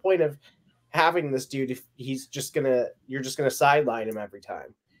 what's the point of having this dude if you're just gonna sideline him every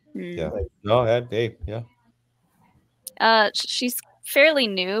time? Yeah. Like, No, hey, yeah. She's fairly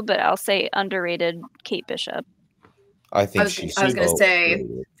new, but I'll say underrated Kate Bishop. I think I was gonna say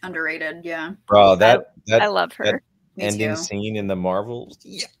underrated. Yeah, bro. I love her. That ending scene in the Marvels.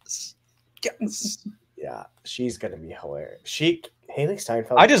 Yes. Yeah, she's gonna be hilarious. Haley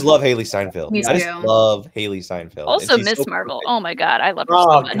Steinfeld. I just love Haley Steinfeld. Me I just too. love Haley Steinfeld. Also, And she's Miss so Marvel. perfect. Oh my god, I love her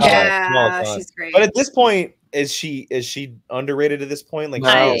so much. Yeah, she's great. But at this point, is she underrated at this point? Like,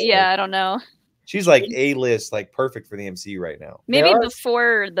 I don't know. She's like A-list, like perfect for the MCU right now. Maybe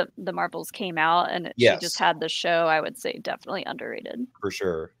before the Marvels came out and Yes. she just had the show, I would say definitely underrated. For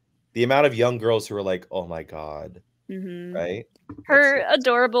sure. The amount of young girls who are like, oh my God. Mm-hmm. Right? Her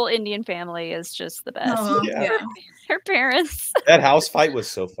adorable Indian family is just the best. Yeah. Her parents. That house fight was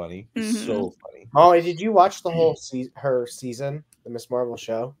so funny. Mhm. So funny. Molly, did you watch the whole her season, the Miss Marvel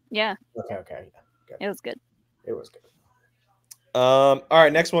show? Yeah. Okay. Good. It was good. It was good. All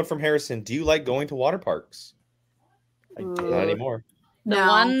right, next one from Harrison. Do you like going to water parks? Not anymore. The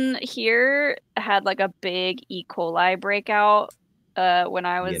one here had like a big E. coli breakout when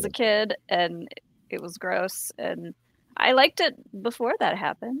I was a kid, and it was gross. And I liked it before that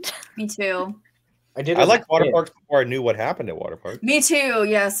happened. Me too. I liked water parks before I knew what happened at water parks. Me too.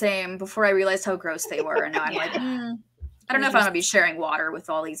 Yeah, same. Before I realized how gross they were, and now I'm like, I don't know if I'm gonna be sharing water with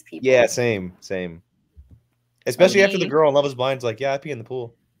all these people. Yeah, same. Especially after the girl on Love Is Blind's like, yeah, I pee in the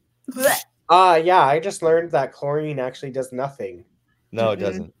pool. Yeah, I just learned that chlorine actually does nothing. No, it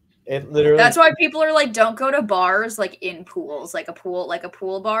doesn't. It literally. That's why people are like, don't go to bars like in pools, like a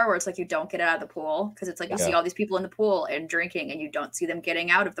pool bar where it's like you don't get out of the pool because it's like you see all these people in the pool and drinking, and you don't see them getting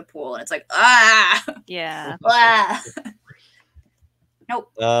out of the pool, and it's like yeah.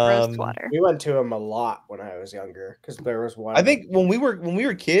 Nope. Gross water. We went to them a lot when I was younger because there was one. I think when we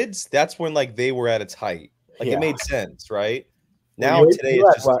were kids, that's when like they were at its height. Like it made sense, right? Now today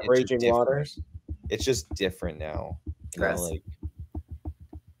it's just Raging Waters. It's just different now. Gross.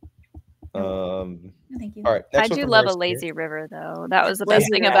 Thank you. All right. I Next one do from love a Harrison here. lazy river, though. That was the Lazy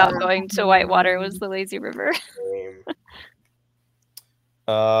best thing river. about going to Whitewater was the lazy river.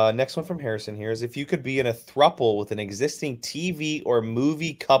 Next one from Harrison here is if you could be in a throuple with an existing TV or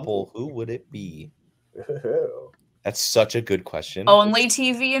movie couple, who would it be? That's such a good question. Only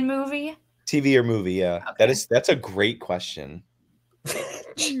TV and movie? TV or movie, yeah. Okay. That's a great question.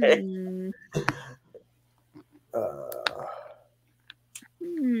 Hmm.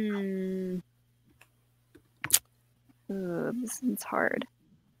 Ooh, this one's hard.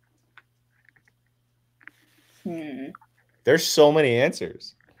 There's so many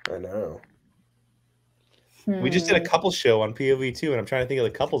answers. I know. We just did a couple show on POV too, and I'm trying to think of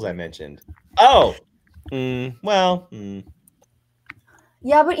the couples I mentioned. Oh, well.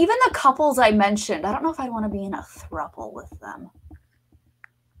 Yeah, but even the couples I mentioned, I don't know if I'd want to be in a throuple with them.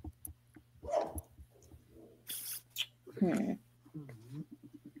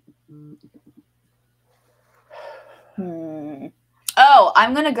 Oh,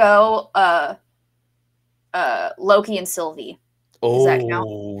 I'm gonna go Loki and Sylvie. Does that count?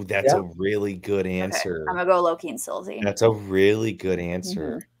 Oh, that's a really good answer. Okay, I'm gonna go Loki and Sylvie. That's a really good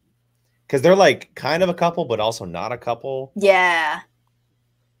answer. Because they're like kind of a couple, but also not a couple. Yeah.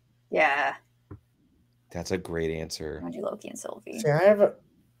 Yeah. That's a great answer. I'm gonna do Loki and Sylvie. See, I have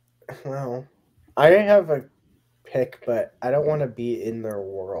a pick, but I don't want to be in their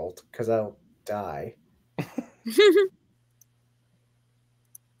world because I'll die.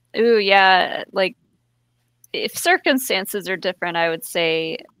 Ooh, yeah. Like, if circumstances are different, I would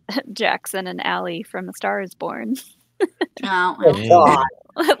say Jackson and Allie from A Star Is Born. Oh, God.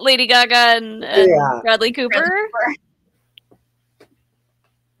 Lady Gaga and Bradley Cooper.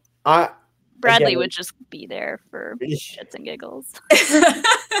 Bradley would just be there for shits and giggles.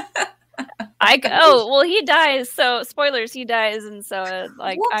 Well, he dies. So spoilers, he dies, and so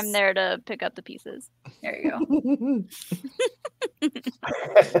like Whoops. I'm there to pick up the pieces. There you go.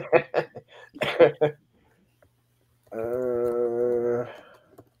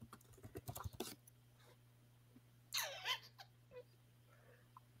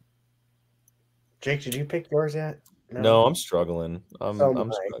 Jake, did you pick yours yet? No, I'm struggling. I'm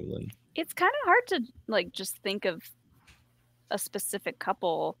struggling. It's kind of hard to like just think of a specific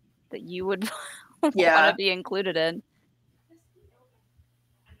couple that you would want to be included in.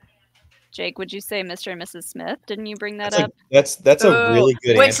 Jake, would you say Mr. and Mrs. Smith? Didn't you bring that up? That's a really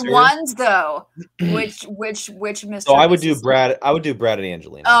good answer. Which ones though? Which Mr. So I would do Brad. I would do Brad and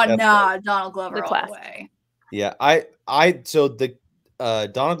Angelina. Oh no, Donald Glover all the way. Yeah, so the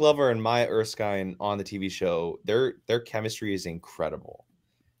Donald Glover and Maya Erskine on the TV show, their chemistry is incredible,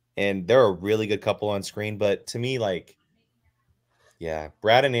 and they're a really good couple on screen. But to me, like, yeah,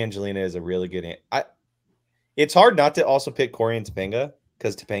 Brad and Angelina is a really good. It's hard not to also pick Corey and Topanga.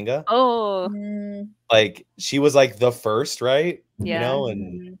 Because Topanga, like she was like the first, right? Yeah. You know,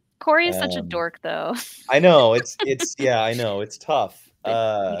 and Corey is such a dork, though. I know it's yeah, I know it's tough. You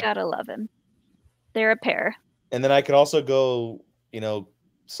gotta love him. They're a pair. And then I could also go,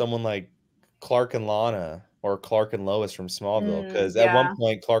 someone like Clark and Lana or Clark and Lois from Smallville, because at one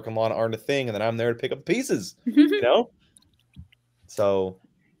point Clark and Lana aren't a thing, and then I'm there to pick up the pieces. So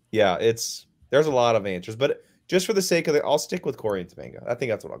yeah, there's a lot of answers, but. Just for the sake of it, I'll stick with Corey and Topanga. I think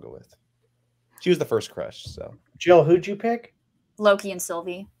that's what I'll go with. She was the first crush, so. Jill, who'd you pick? Loki and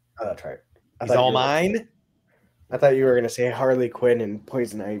Sylvie. Oh, that's right. He's all mine? I thought you were going to say Harley Quinn and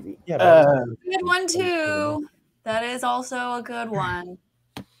Poison Ivy. Yeah, good one, too. That is also a good one.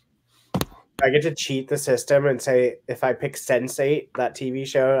 I get to cheat the system and say if I pick Sense8, that TV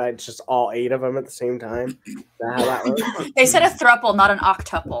show, it's just all 8 of them at the same time. Is that how that works? They said a throuple, not an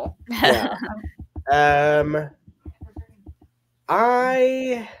octuple. Yeah.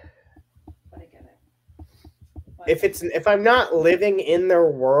 If I'm not living in their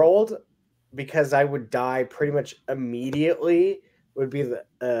world, because I would die pretty much immediately, would be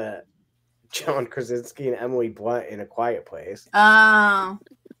the John Krasinski and Emily Blunt in A Quiet Place. Oh.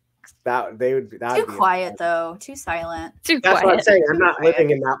 That would be too quiet though, too silent. That's what I'm saying. I'm not living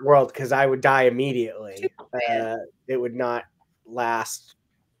in that world because I would die immediately. It would not last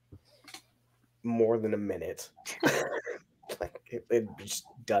more than a minute. Like it'd be just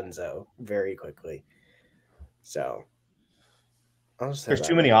donezo very quickly. So there's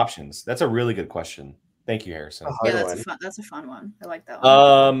too many options. That's a really good question. Thank you, Harrison. Yeah, that's a fun one. I like that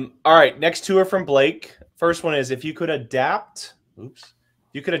one. All right, next two are from Blake. First one is if you could adapt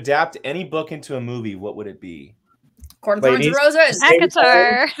any book into a movie, what would it be? Court of Thorns and Roses.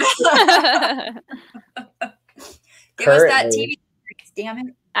 Akatar. Give us that TV. Damn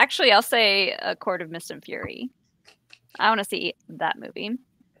it. Actually, I'll say A Court of Mist and Fury. I want to see that movie.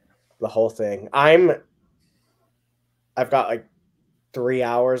 the whole thing. I've got like 3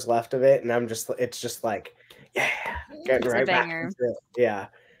 hours left of it, and it's just like, yeah, getting It's a right back banger. into it. Yeah.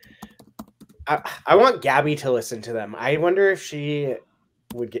 I want Gabby to listen to them. I wonder if she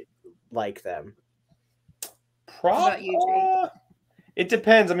would like them. What about you, Jake? It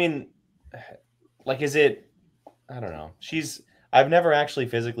depends. I mean, like, is it? I don't know. I've never actually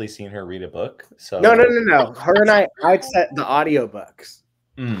physically seen her read a book. So No. Her and I'd set the audiobooks.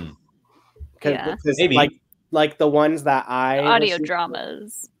 Mm. Yeah. Because Maybe. like the ones that I Audio listened to.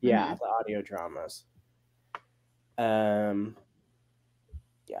 dramas. Yeah, the audio dramas.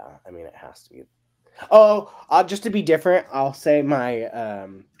 Yeah, I mean it has to be. Oh, just to be different, I'll say my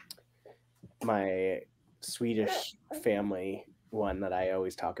my Swedish family one that I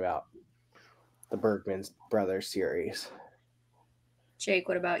always talk about, the Bergman's Brothers series. Jake,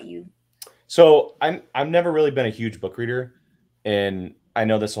 what about you? So I've never really been a huge book reader, and I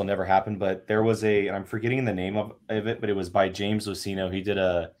know this will never happen, but there was and I'm forgetting the name of it, but it was by James Luceno. He did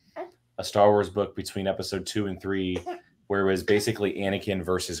a Star Wars book between episode 2 and 3, where it was basically Anakin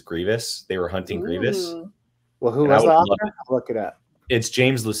versus Grievous. They were hunting Grievous. Well, who And I was the would author? love it. I'll look it up. It's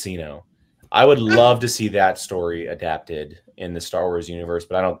James Luceno. I would love to see that story adapted in the Star Wars universe,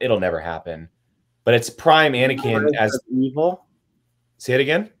 but it'll never happen. But it's prime Anakin Labyrinth as of Evil. Say it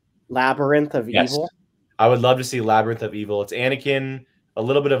again. Labyrinth of Yes. Evil. I would love to see Labyrinth of Evil. It's Anakin, a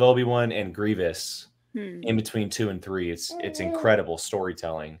little bit of Obi-Wan, and Grievous in between 2 and 3. It's incredible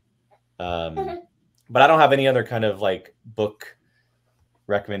storytelling. But I don't have any other kind of like book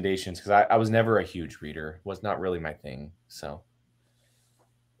recommendations because I was never a huge reader. It was not really my thing. So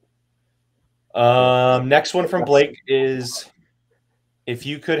next one from Blake is, if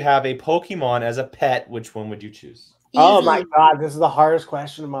you could have a Pokemon as a pet, which one would you choose? Oh my god, this is the hardest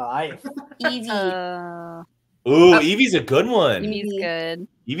question of my life. Eevee. Ooh, Eevee's a good one. Eevee's good.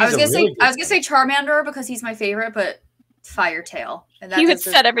 I was gonna say Charmander because he's my favorite, but Firetail. And He would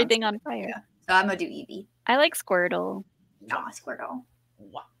set everything on fire. Yeah. So I'm gonna do Eevee. I like Squirtle. Nah, Squirtle.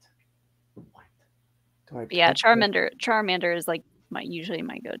 What? Yeah, Charmander is like usually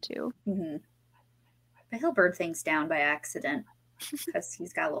my go-to. Mm-hmm. But he'll burn things down by accident because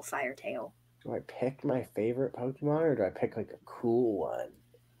he's got a little fire tail. Do I pick my favorite Pokemon or do I pick like a cool one?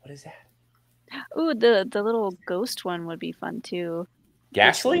 What is that? Ooh, the little ghost one would be fun too.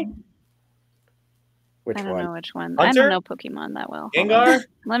 Ghastly? Which I don't one? know which one. Hunter? I don't know Pokemon that well. Hold Gengar? on.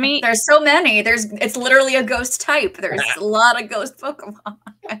 Let me. There's so many. It's literally a ghost type. There's a lot of ghost Pokemon.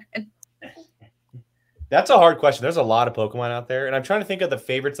 That's a hard question. There's a lot of Pokemon out there, and I'm trying to think of the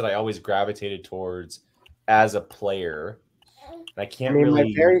favorites that I always gravitated towards as a player. And I can't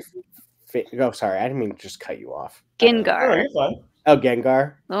really. Oh, sorry, I didn't mean to just cut you off. Gengar. Oh, you're fine. Oh,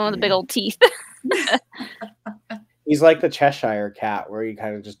 Gengar. Oh, the big old teeth. He's like the Cheshire cat, where he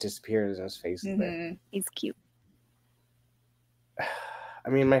kind of just disappears and his face is there. He's cute. I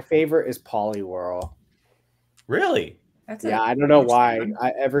mean, my favorite is Poliwhirl. Really? Yeah, I don't know why.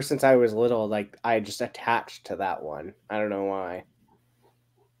 Ever since I was little, like I just attached to that one. I don't know why.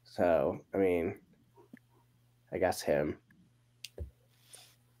 So, I mean, I guess him.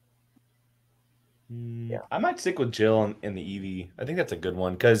 Yeah, I might stick with Jill in the Eevee. I think that's a good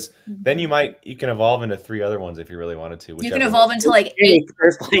one because then you can evolve into 3 other ones if you really wanted to. You can evolve into like 8.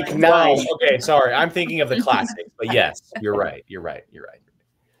 There's like 9. Okay, sorry, I'm thinking of the classics, but yes, you're right.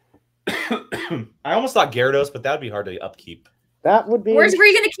 I almost thought Gyarados, but that would be hard to upkeep. That would be. Where are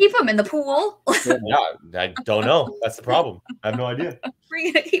you going to keep him? In the pool? Yeah, I don't know. That's the problem. I have no idea. Where are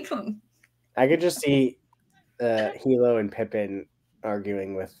you going to keep him? I could just see Hilo and Pippin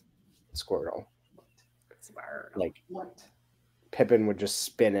arguing with Squirtle. Like, Pippin would just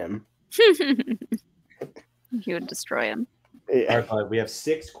spin him. He would destroy him. Yeah. All right, we have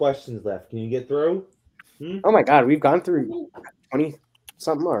 6 questions left. Can you get through? Oh my god, we've gone through 20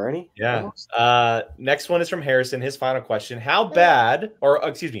 something already. Yeah. Next one is from Harrison. His final question: how good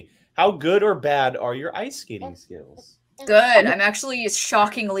or bad are your ice skating skills? Good. I'm actually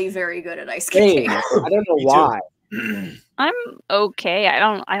shockingly very good at ice skating. I don't know why. I'm okay. I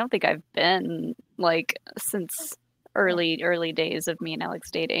don't think I've been like since early days of me and Alex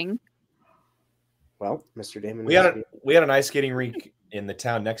dating. Well, Mr. Damon, we had an ice skating rink in the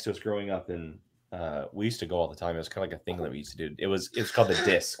town next to us growing up, and we used to go all the time. It was kind of like a thing that we used to do. It was called the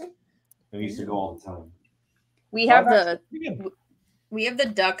disc. We used to go all the time. We have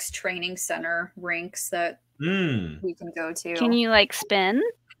the Ducks training center rinks that we can go to. Can you like spin?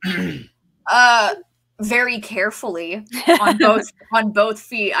 Very carefully on both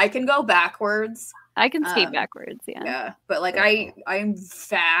feet. I can go backwards. I can skate backwards, yeah. Yeah, but like I'm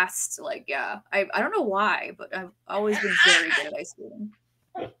fast. Like, yeah, I don't know why, but I've always been very good at ice skating.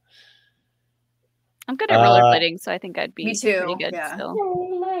 I'm good at rollerblading, so I think I'd be Me too, pretty good yeah. still.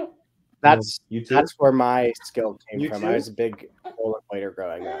 That's You too? that's where my skill came You from. too? I was a big rollerblader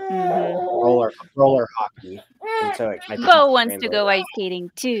growing up. Mhm. Roller hockey. And so I Bo wants to go ice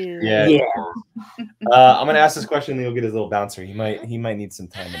skating too. Yeah. Yeah. I'm gonna ask this question, and then he'll get his little bouncer. He might need some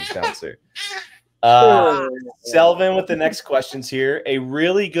time in his bouncer. Selvin with the next questions here: a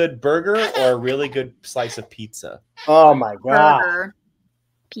really good burger or a really good slice of pizza? Oh my god. Burger.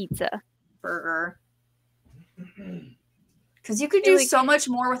 Pizza. Burger. Because you could feel do like- so much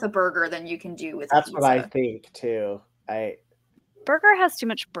more with a burger than you can do with That's a pizza. what I think too. Burger has too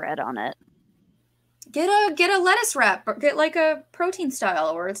much bread on it. Get a lettuce wrap. Get like a protein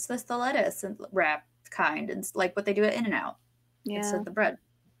style, where it's the lettuce and wrap kind, and like what they do at In-N-Out. It's Yeah. like the bread.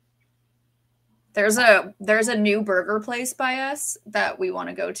 There's a new burger place by us that we want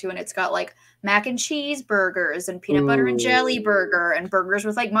to go to, and it's got like mac and cheese burgers and peanut butter and jelly burger and burgers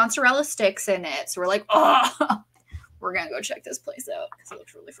with like mozzarella sticks in it. So we're like, oh, we're gonna go check this place out because it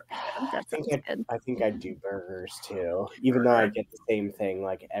looks really freaking good. That sounds good. I think I'd do burgers too, even though I get the same thing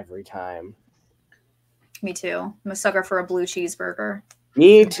like every time. Me too. I'm a sucker for a blue cheeseburger.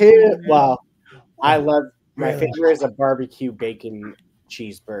 Me too. Well, I love my Really? favorite is a barbecue bacon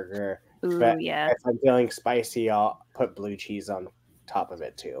cheeseburger. Ooh, But yeah. if I'm feeling spicy, I'll put blue cheese on top of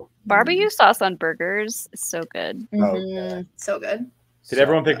it too. Barbecue sauce on burgers is so good. Mhm. So good. Did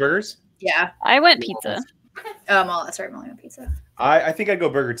everyone pick burgers? Yeah. I went pizza. Well, that's right. I'm only on pizza. I think I'd go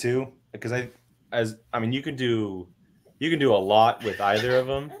burger too, because I mean you can do a lot with either of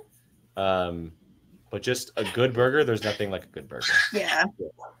them, but just a good burger, there's nothing like a good burger. Yeah.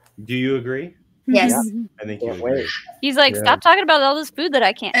 Do you agree? Yes. I think you Can't agree. wait. He's like, Yeah. stop talking about all this food that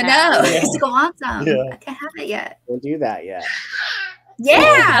I can't I have. know. Yeah. I still want some. Yeah. I can't have it yet. Don't do that yet.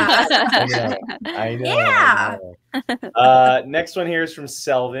 Yeah. I know. I know. Yeah. I know. Next one here is from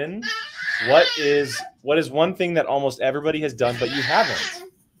Selvin. What is one thing that almost everybody has done but you haven't?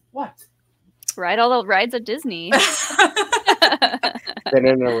 What? Ride all the rides at Disney. Been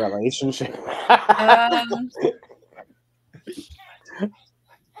in a relationship.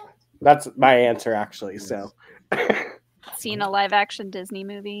 That's my answer actually. So Seen a live action Disney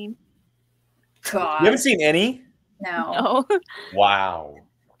movie? God. You haven't seen any? No. No. Wow.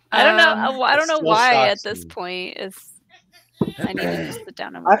 I don't know. I don't know still why at shocks this me. point is. I need to just sit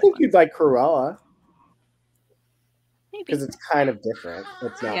down and I watch think one. you'd like Cruella Maybe. because it's kind of different.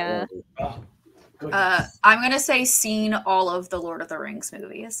 It's not Yeah. really. I'm gonna say seen all of the Lord of the Rings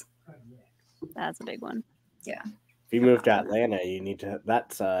movies. That's a big one. If you move to Atlanta, you need to.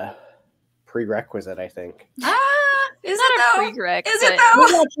 That's a prerequisite, I think. Is Not a it though? prereq, Is it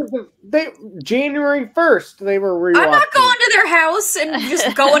but- though? They January 1st they were rewatching. I'm not going to their house and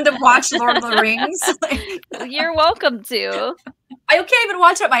just going to watch Lord of the Rings. Like, You're welcome to. I can't even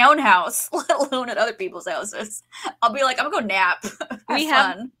watch it at my own house, let alone at other people's houses. I'll be like, I'm gonna go nap.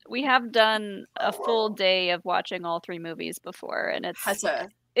 Have We have done a full day of watching all 3 movies before, and it's that's a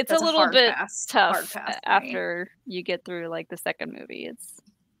a little hard bit pass. tough Hard pass for me. after you get through like the second movie.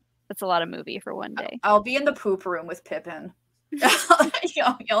 It's a lot of movie for one day. I'll be in the poop room with Pippin.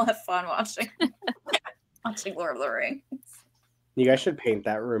 You'll have fun watching Lord of the Rings. You guys should paint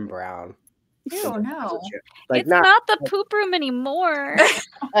that room brown. Ew, no. Like It's not, not the poop room anymore.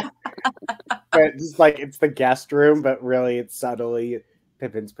 but just like it's the guest room, but really it's subtly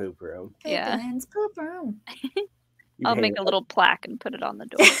Pippin's poop room. Yeah. Pippin's poop room. You I'll paint make a little plaque and put it on the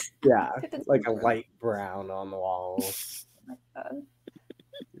door. Yeah, Pippin's like a poop room. light brown on the wall. God.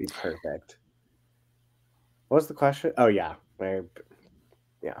 Be perfect. What was the question? Oh yeah, I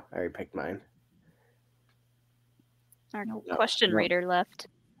already picked mine. Our No, question no. reader left.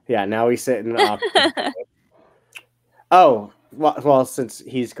 Yeah, now we sit in. Oh, well, since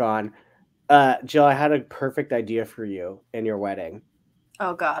he's gone, Jill, I had a perfect idea for you in your wedding.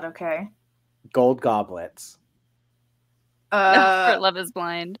 Oh God. Okay. Gold goblets. For Love is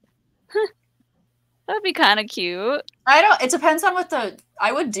Blind. That would be kind of cute. I don't. It depends on what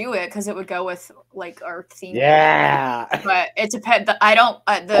I would do it because it would go with like our theme. Yeah. But it depends. I don't.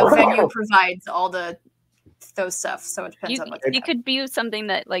 The venue provides all those stuff, so it depends on what. It could be something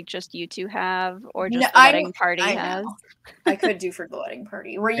that like just you two have, or No, just the wedding party I has. know. I could do for the wedding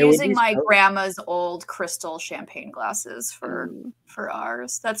party. We're It would using be my so- grandma's old crystal champagne glasses Ooh. for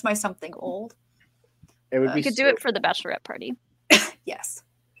ours. That's my something old. It would be. We could do it for the bachelorette party. Yes.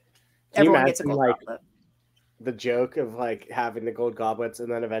 Can you Everyone gets a imagine, gold like, goblet. the joke of like having the gold goblets and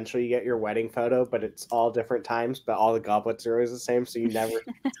then eventually you get your wedding photo, but it's all different times, but all the goblets are always the same, so you never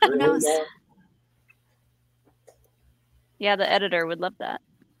Who knows? Yeah, the editor would love that.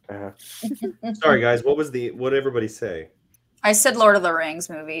 Sorry guys, what did everybody say? I said Lord of the Rings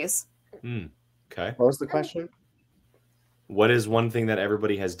movies. Hmm. Okay. What was the question? What is one thing that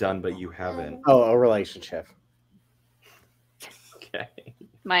everybody has done but you haven't? Oh, a relationship. Okay.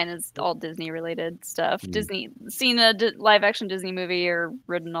 Mine is all Disney related stuff. Hmm. Disney, seen a live action Disney movie or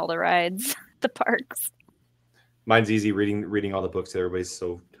ridden all the rides, at the parks. Mine's easy. Reading all the books that everybody's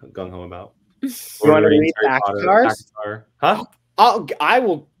so gung ho about. You want to read Harry Potter, ACOTARs? Huh?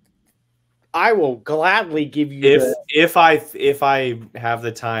 I will gladly give you If I have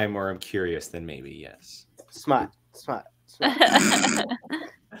the time or I'm curious, then maybe yes. smut.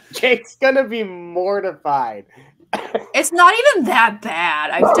 Jake's gonna be mortified. It's not even that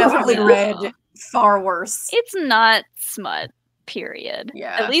bad. I've definitely No. read far worse. It's not smut, period.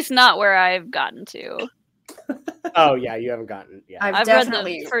 Yeah. At least not where I've gotten to. Oh yeah, you haven't gotten. Yeah, I've I've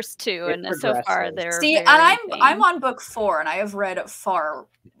definitely read the first two, it and so far progresses. they're see, very and I'm insane. on book 4, and I have read far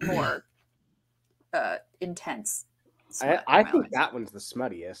more intense. smut I in my think life. that one's the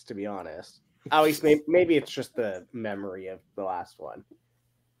smuttiest, to be honest. At least maybe it's just the memory of the last one.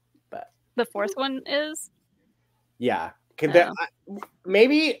 But The fourth one is? yeah, Oh.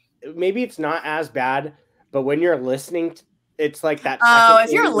 maybe it's not as bad, but when you're listening, it's like that. Oh,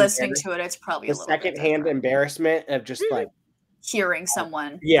 if you're second-hand listening to it, it's probably a the little bit second-hand different. embarrassment of just like Hearing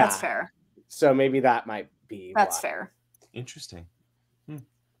someone. yeah. That's fair. So maybe that might be. That's why. fair. Interesting.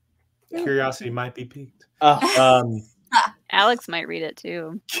 Curiosity might be piqued. Oh. Alex might read it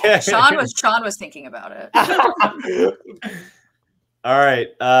too. Sean was thinking about it. All right.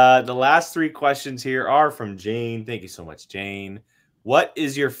 The last 3 questions here are from Jane. Thank you so much, Jane. What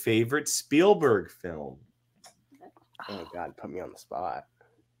is your favorite Spielberg film? Oh God, put me on the spot.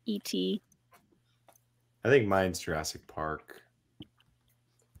 E.T. I think mine's Jurassic Park,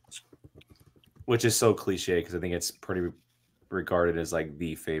 which is so cliche because I think it's pretty regarded as like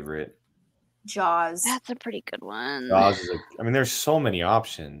the favorite. Jaws. That's a pretty good one. Jaws is I mean, there's so many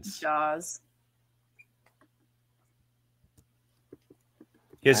options. Jaws.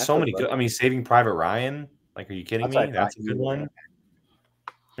 He has so many good. I mean, Saving Private Ryan. Like, are you kidding That's what me? I That's a thought good you were one.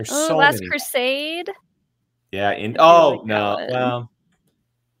 There's Oh, so Last many. Crusade. Yeah. I do Oh like that no. one. Well.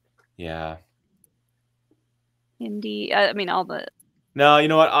 Yeah. Indie. I mean, all the No. You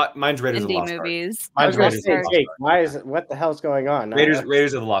know what? Mine's Raiders of the indie Lost Ark. movies. I was Mine's gonna Raiders of the say, Lost Jake, Ark. why is it? What the hell's going on? No,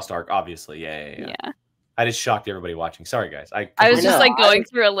 Raiders of the Lost Ark. Obviously. Yeah. Yeah. I just shocked everybody watching. Sorry, guys. I was completely- just know, like going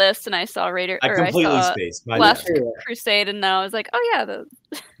through a list, and I saw I completely saw spaced. Last bad. Crusade, and then I was like, oh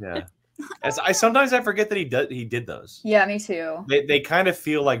yeah, Yeah. I sometimes I forget that he did those. Yeah, me too. They kind of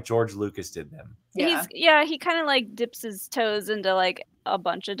feel like George Lucas did them. Yeah. he kind of like dips his toes into like a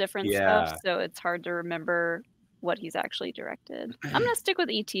bunch of different Yeah. stuff, so it's hard to remember what he's actually directed. I'm gonna stick with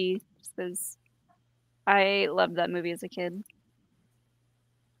E.T. just because I loved that movie as a kid.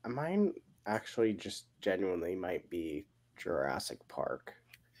 Mine actually just genuinely might be Jurassic Park.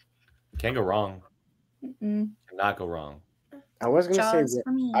 Can't go wrong. Mm-mm. Cannot go wrong. I was gonna Jaws say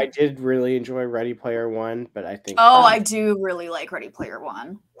for me. I did really enjoy Ready Player One, but I think Oh, I do really like Ready Player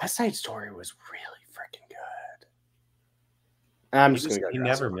One. West Side Story was really freaking good. I'm just gonna go. He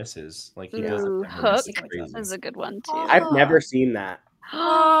Jurassic never Park. misses. Like he Ooh, doesn't. Hook Crazy. is a good one too. I've never seen that.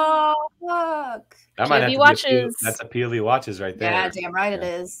 Oh, look. That might have POV to watches. That's a POV watches right there. Yeah, damn right it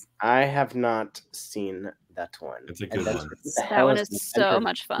is. I have not seen that one. It's a good one. That one is so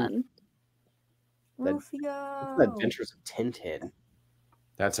much fun. The Rufio. Adventures of Tintin.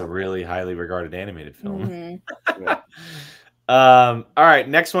 That's a really highly regarded animated film. Mhm. All right,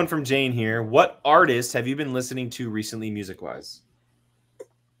 next one from Jane here. What artists have you been listening to recently, music-wise?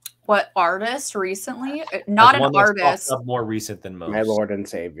 What artist recently? Not Like an one that's popped artist. up more recent than most. My Lord and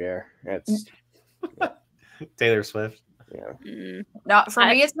Savior. It's Taylor Swift. yeah. Not for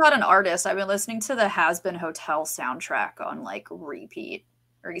me. It's not an artist. I've been listening to the Has Been Hotel soundtrack on like repeat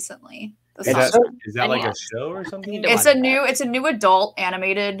recently. The It's song- so- Is that like a need- show or something? need to It's watch a new adult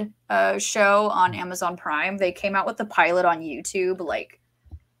animated show on Amazon Prime. They came out with the pilot on YouTube like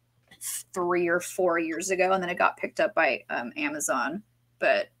 3 or 4 years ago, and then it got picked up by Amazon.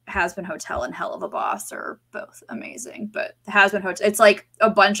 But Has Been Hotel and Hell of a Boss are both amazing. But Has Been Hotel, it's like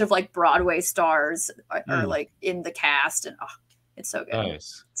a bunch of like Broadway stars are like in the cast, and it's so good.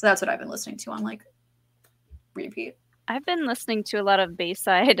 Nice. So that's what I've been listening to on like repeat. I've been listening to a lot of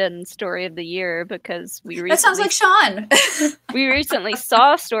Bayside and Story of the Year because we That sounds recently like Sean. we recently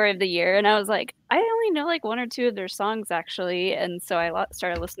saw Story of the Year, and I was like, I only know like 1 or 2 of their songs actually, and so I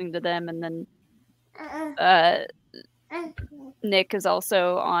started listening to them, and then Nick is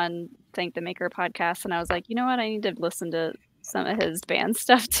also on Thank the Maker podcast, and I was like, you know what, I need to listen to some of his band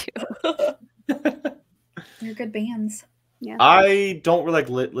stuff too. They're good bands. Yeah. I don't really like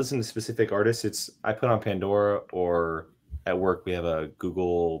listen to specific artists. I put on Pandora, or at work we have a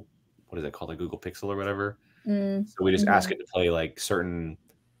Google what is it called, a Google Pixel or whatever. Mm. So we just ask it to play like certain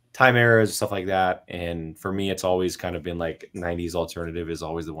time eras, stuff like that. And for me, it's always kind of been like 90s alternative is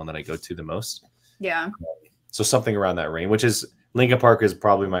always the one that I go to the most. Yeah. So something around that range, which is Linkin Park is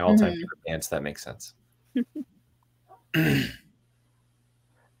probably my all-time favorite band, so that makes sense.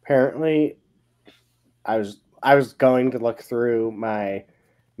 Apparently, I was going to look through my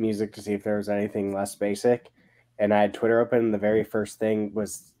music to see if there was anything less basic, and I had Twitter open. And the very first thing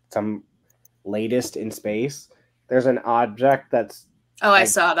was some latest in space. There's an object that's I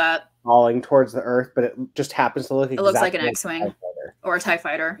saw that. falling towards the Earth, but it just happens to look. It looks like an X-wing or a TIE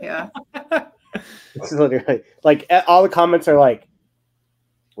fighter. Yeah. It's literally like all the comments are like,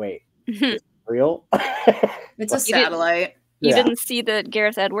 "Wait, is it real?" It's a satellite. You didn't see that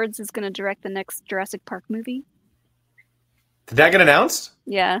Gareth Edwards is going to direct the next Jurassic Park movie? Did that get announced?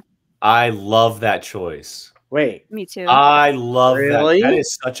 Yeah. I love that choice. Wait, me too. I love Really? that. That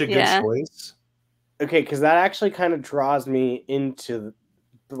is such a good choice. Okay, because that actually kind of draws me into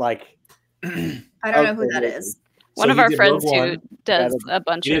like. I don't know who that is. One of our friends who does a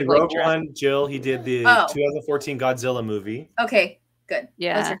bunch he of did like Rogue One, Jill. He did the 2014 Godzilla movie. Okay, good.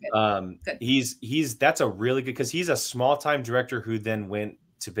 Yeah. Those are good. Good. He's that's a really good because he's a small time director who then went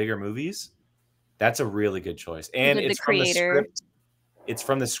to bigger movies. That's a really good choice, and it's from the script. It's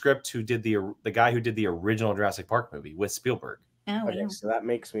from the script who did the guy who did the original Jurassic Park movie with Spielberg. Oh, okay, so that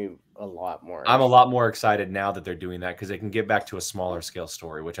makes me a lot more. I'm a lot more excited now that they're doing that because they can get back to a smaller scale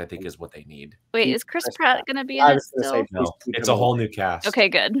story, which I think is what they need. Wait, is Chris Pratt going to be in it still? No, it's a whole new cast. Okay,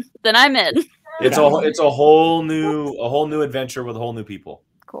 good. Then I'm in. It's a whole new adventure with whole new people.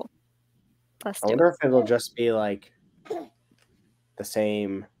 Cool. I wonder if it'll just be like the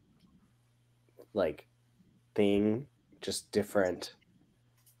same like thing, just different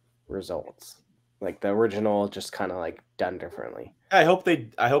results. Like the original, just kind of like done differently. I hope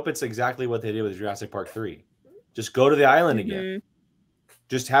it's exactly what they did with Jurassic Park 3. Just go to the island again.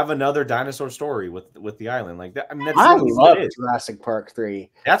 Just have another dinosaur story with the island like that. I mean, I love Jurassic Park 3.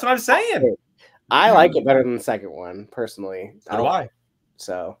 That's what I'm saying. I like it better than the second one, personally. So do I.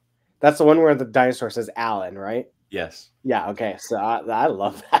 So that's the one where the dinosaur says Alan, right? Yes. Yeah. Okay. So I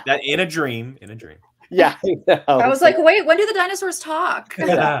love that. That in a dream. Yeah. I know. I was like, wait, when do the dinosaurs talk?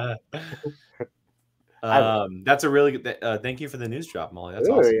 That's a really good. Thank you for the news drop, Molly. That's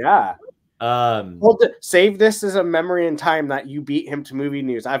awesome. Yeah. Well, save this as a memory in time that you beat him to movie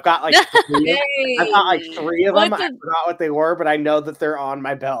news. I've got like three of them. I forgot what they were, but I know that they're on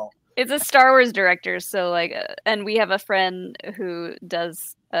my belt. It's a Star Wars director, so like, and we have a friend who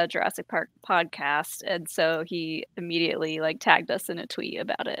does a Jurassic Park podcast, and so he immediately like tagged us in a tweet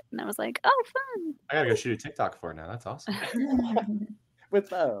about it, and I was like, "Oh, fun!" I gotta go shoot a TikTok for it now. That's awesome. With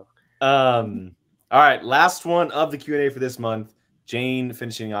Bo. All right, last one of the Q&A for this month. Jane,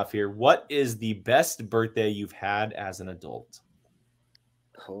 finishing off here. What is the best birthday you've had as an adult?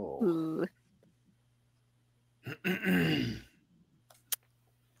 Ooh.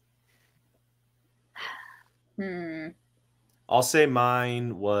 I'll say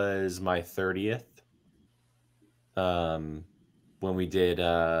mine was my 30th. When we did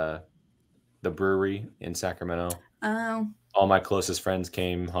the brewery in Sacramento. Oh. All my closest friends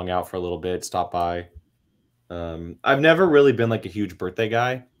came, hung out for a little bit, stopped by. I've never really been like a huge birthday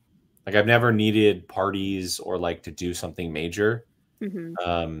guy. Like I've never needed parties or like to do something major.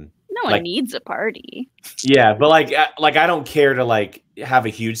 No one needs a party. Yeah, but like I don't care to like have a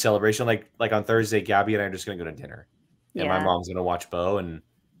huge celebration. Like on Thursday, Gabby and I are just gonna go to dinner, and my mom's gonna watch Bo, and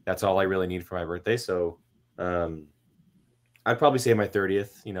that's all I really need for my birthday. So, I'd probably say my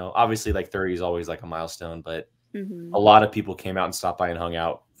 30th. You know, obviously like 30 is always like a milestone, but a lot of people came out and stopped by and hung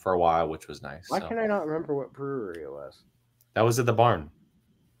out for a while, which was nice. Why can I not remember what brewery it was? That was at the barn.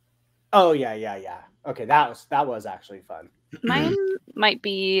 Oh yeah. Okay, that was actually fun. Mine might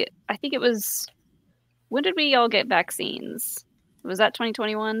be. I think it was. When did we all get vaccines? Was that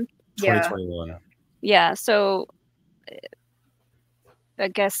 2021? 2021. Yeah. So, I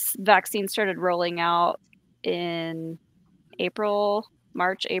guess vaccines started rolling out in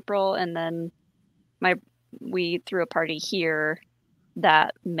March, April, and then we threw a party here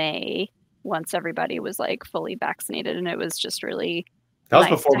that May once everybody was like fully vaccinated, and it was just really that was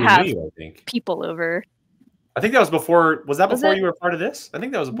before we knew you, I think. People over. I think that was before. Was that before you were part of this? I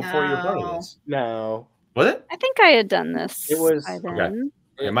think that was before you were part of this. No. Was it? I think I had done this. It was by then.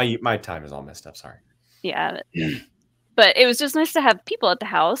 Okay. Yeah, my time is all messed up. Sorry. Yeah, but it was just nice to have people at the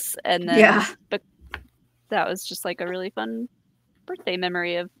house, and then but that was just like a really fun birthday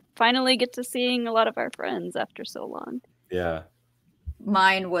memory of finally get to seeing a lot of our friends after so long. Yeah.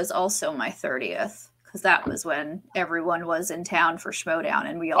 Mine was also my 30th because that was when everyone was in town for Schmodown,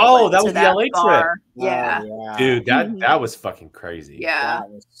 and we all went that to was the that LA bar. Oh, Yeah, yeah. Dude, that was fucking crazy. yeah. That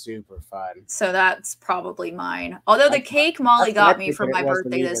was super fun. So that's probably mine. Although the cake Molly got me for my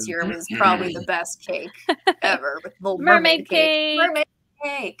birthday this year was probably the best cake ever, with little mermaid cake. Mermaid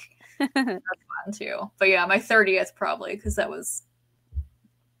cake. That's fun too. But yeah, my 30th probably, because that was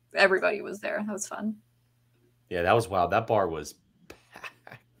everybody was there. That was fun. Yeah, that was wild. That bar was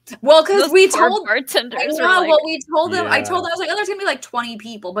packed. Well, because Those we poor told bartenders. I were know. like, Well, we told them. I Yeah. told them I was like, oh, there's gonna be like 20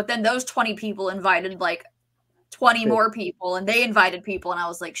 people, but then those 20 people invited like 20 more people, and they invited people, and I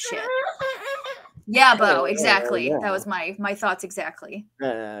was like, shit. Yeah, Bo, exactly. yeah. That was my thoughts exactly.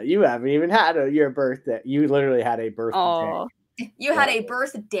 You haven't even had your birthday. You literally had a birthday. oh, You had a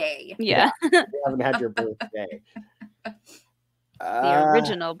birthday. yeah, You haven't had your birthday. the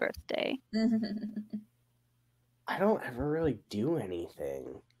original birthday. I don't ever really do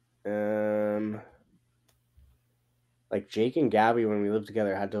anything. Like Jake and Gabby, when we lived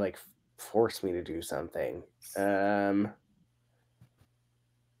together, had to like force me to do something.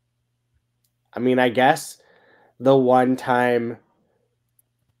 I mean, I guess the one time.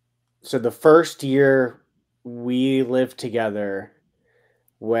 So the first year we lived together,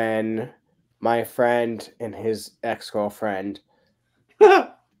 when my friend and his ex-girlfriend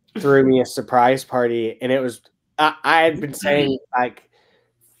threw me a surprise party, and it was I had been saying like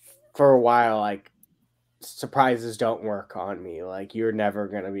for a while, like, surprises don't work on me, like you're never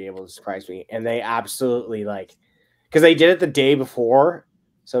gonna be able to surprise me, and they absolutely like, because they did it the day before,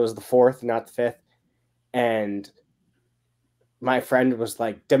 so it was the 4th, not the 5th, and my friend was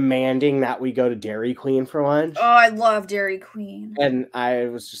like demanding that we go to Dairy Queen for lunch. Oh, I love Dairy Queen. And I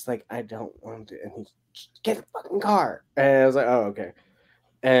was just like, I don't want to. And he get a fucking car. And I was like, oh, okay.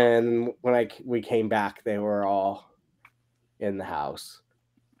 And when we came back, they were all in the house.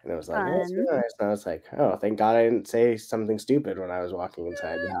 And it was like, oh, that's really nice. And I was like, oh, thank God I didn't say something stupid when I was walking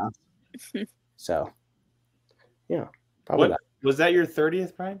inside the house. So, yeah, probably that. Was that your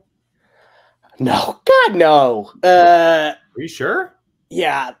 30th, Brian? No, God, no. Are you sure?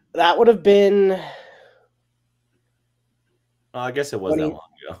 Yeah, that would have been. I guess it was that long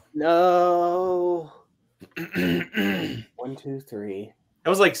ago. No. 1, 2, 3. That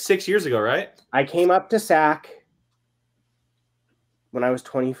was like 6 years ago, right? I came up to SAC when I was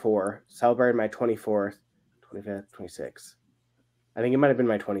 24, celebrated my 24th, 25th, 26th. I think it might have been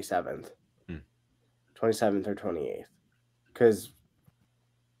my 27th. 27th or 28th. Because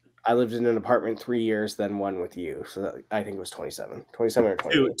I lived in an apartment 3 years, then one with you. So I think it was 27. 27 or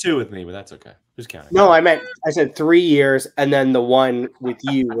 28. Two with me, but that's okay. Who's counting? No, I said 3 years, and then the one with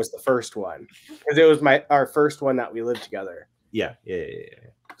you was the first one. Because it was our first one that we lived together. Yeah.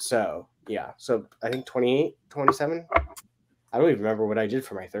 So, yeah. So I think 28, 27. I don't even remember what I did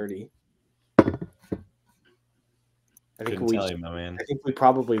for my 30. I think my man. I think we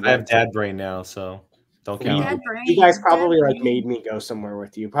probably I have dad brain now, so don't count. You guys probably made me go somewhere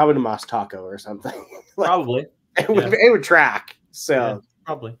with you, probably to Mas Taco or something. Like, probably. It would track. So yeah,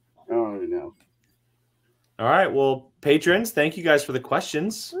 probably. I don't know. All right. Well, patrons, thank you guys for the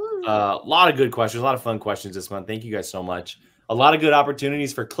questions. A lot of good questions, a lot of fun questions this month. Thank you guys so much. A lot of good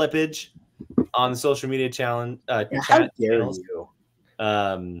opportunities for clippage on the social media challenge. How dare you?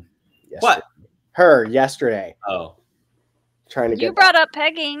 What? Her yesterday. Oh, trying to get. You brought up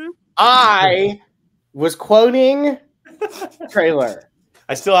pegging. I was quoting trailer.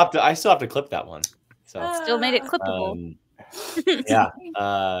 I still have to clip that one. So Still made it clippable. Yeah.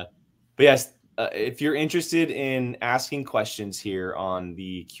 But yes, if you're interested in asking questions here on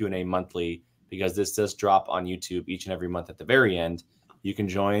the Q&A monthly, because this does drop on YouTube each and every month at the very end, you can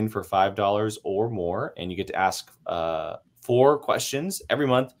join for $5 or more, and you get to ask 4 questions every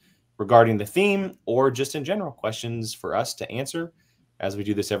month regarding the theme or just in general questions for us to answer as we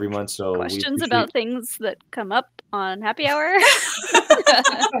do this every month. So questions about things that come up on happy hour.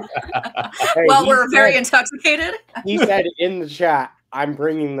 Well, we're very intoxicated. He said in the chat, I'm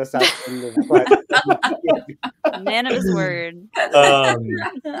bringing this up in the Man of his word.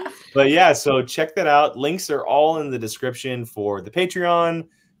 But yeah, so check that out. Links are all in the description for the Patreon,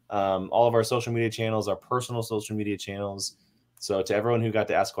 all of our social media channels, our personal social media channels. So to everyone who got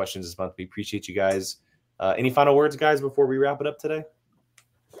to ask questions this month, we appreciate you guys. Any final words, guys, before we wrap it up today?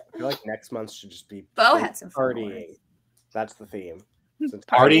 I feel like next month should just be Bo had some partying. That's the theme. Since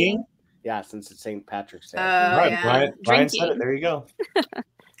Partying? Yeah, since it's St. Patrick's Day. Right, yeah. Brian said it. There you go.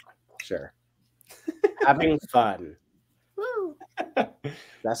 Sure. Having fun. Woo.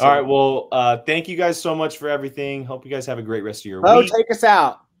 That's all right. Well, thank you guys so much for everything. Hope you guys have a great rest of your week. week. Take us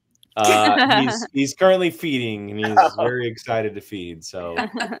out. He's currently feeding, and he's very excited to feed. So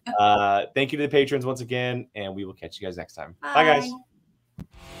thank you to the patrons once again, and we will catch you guys next time. Bye guys.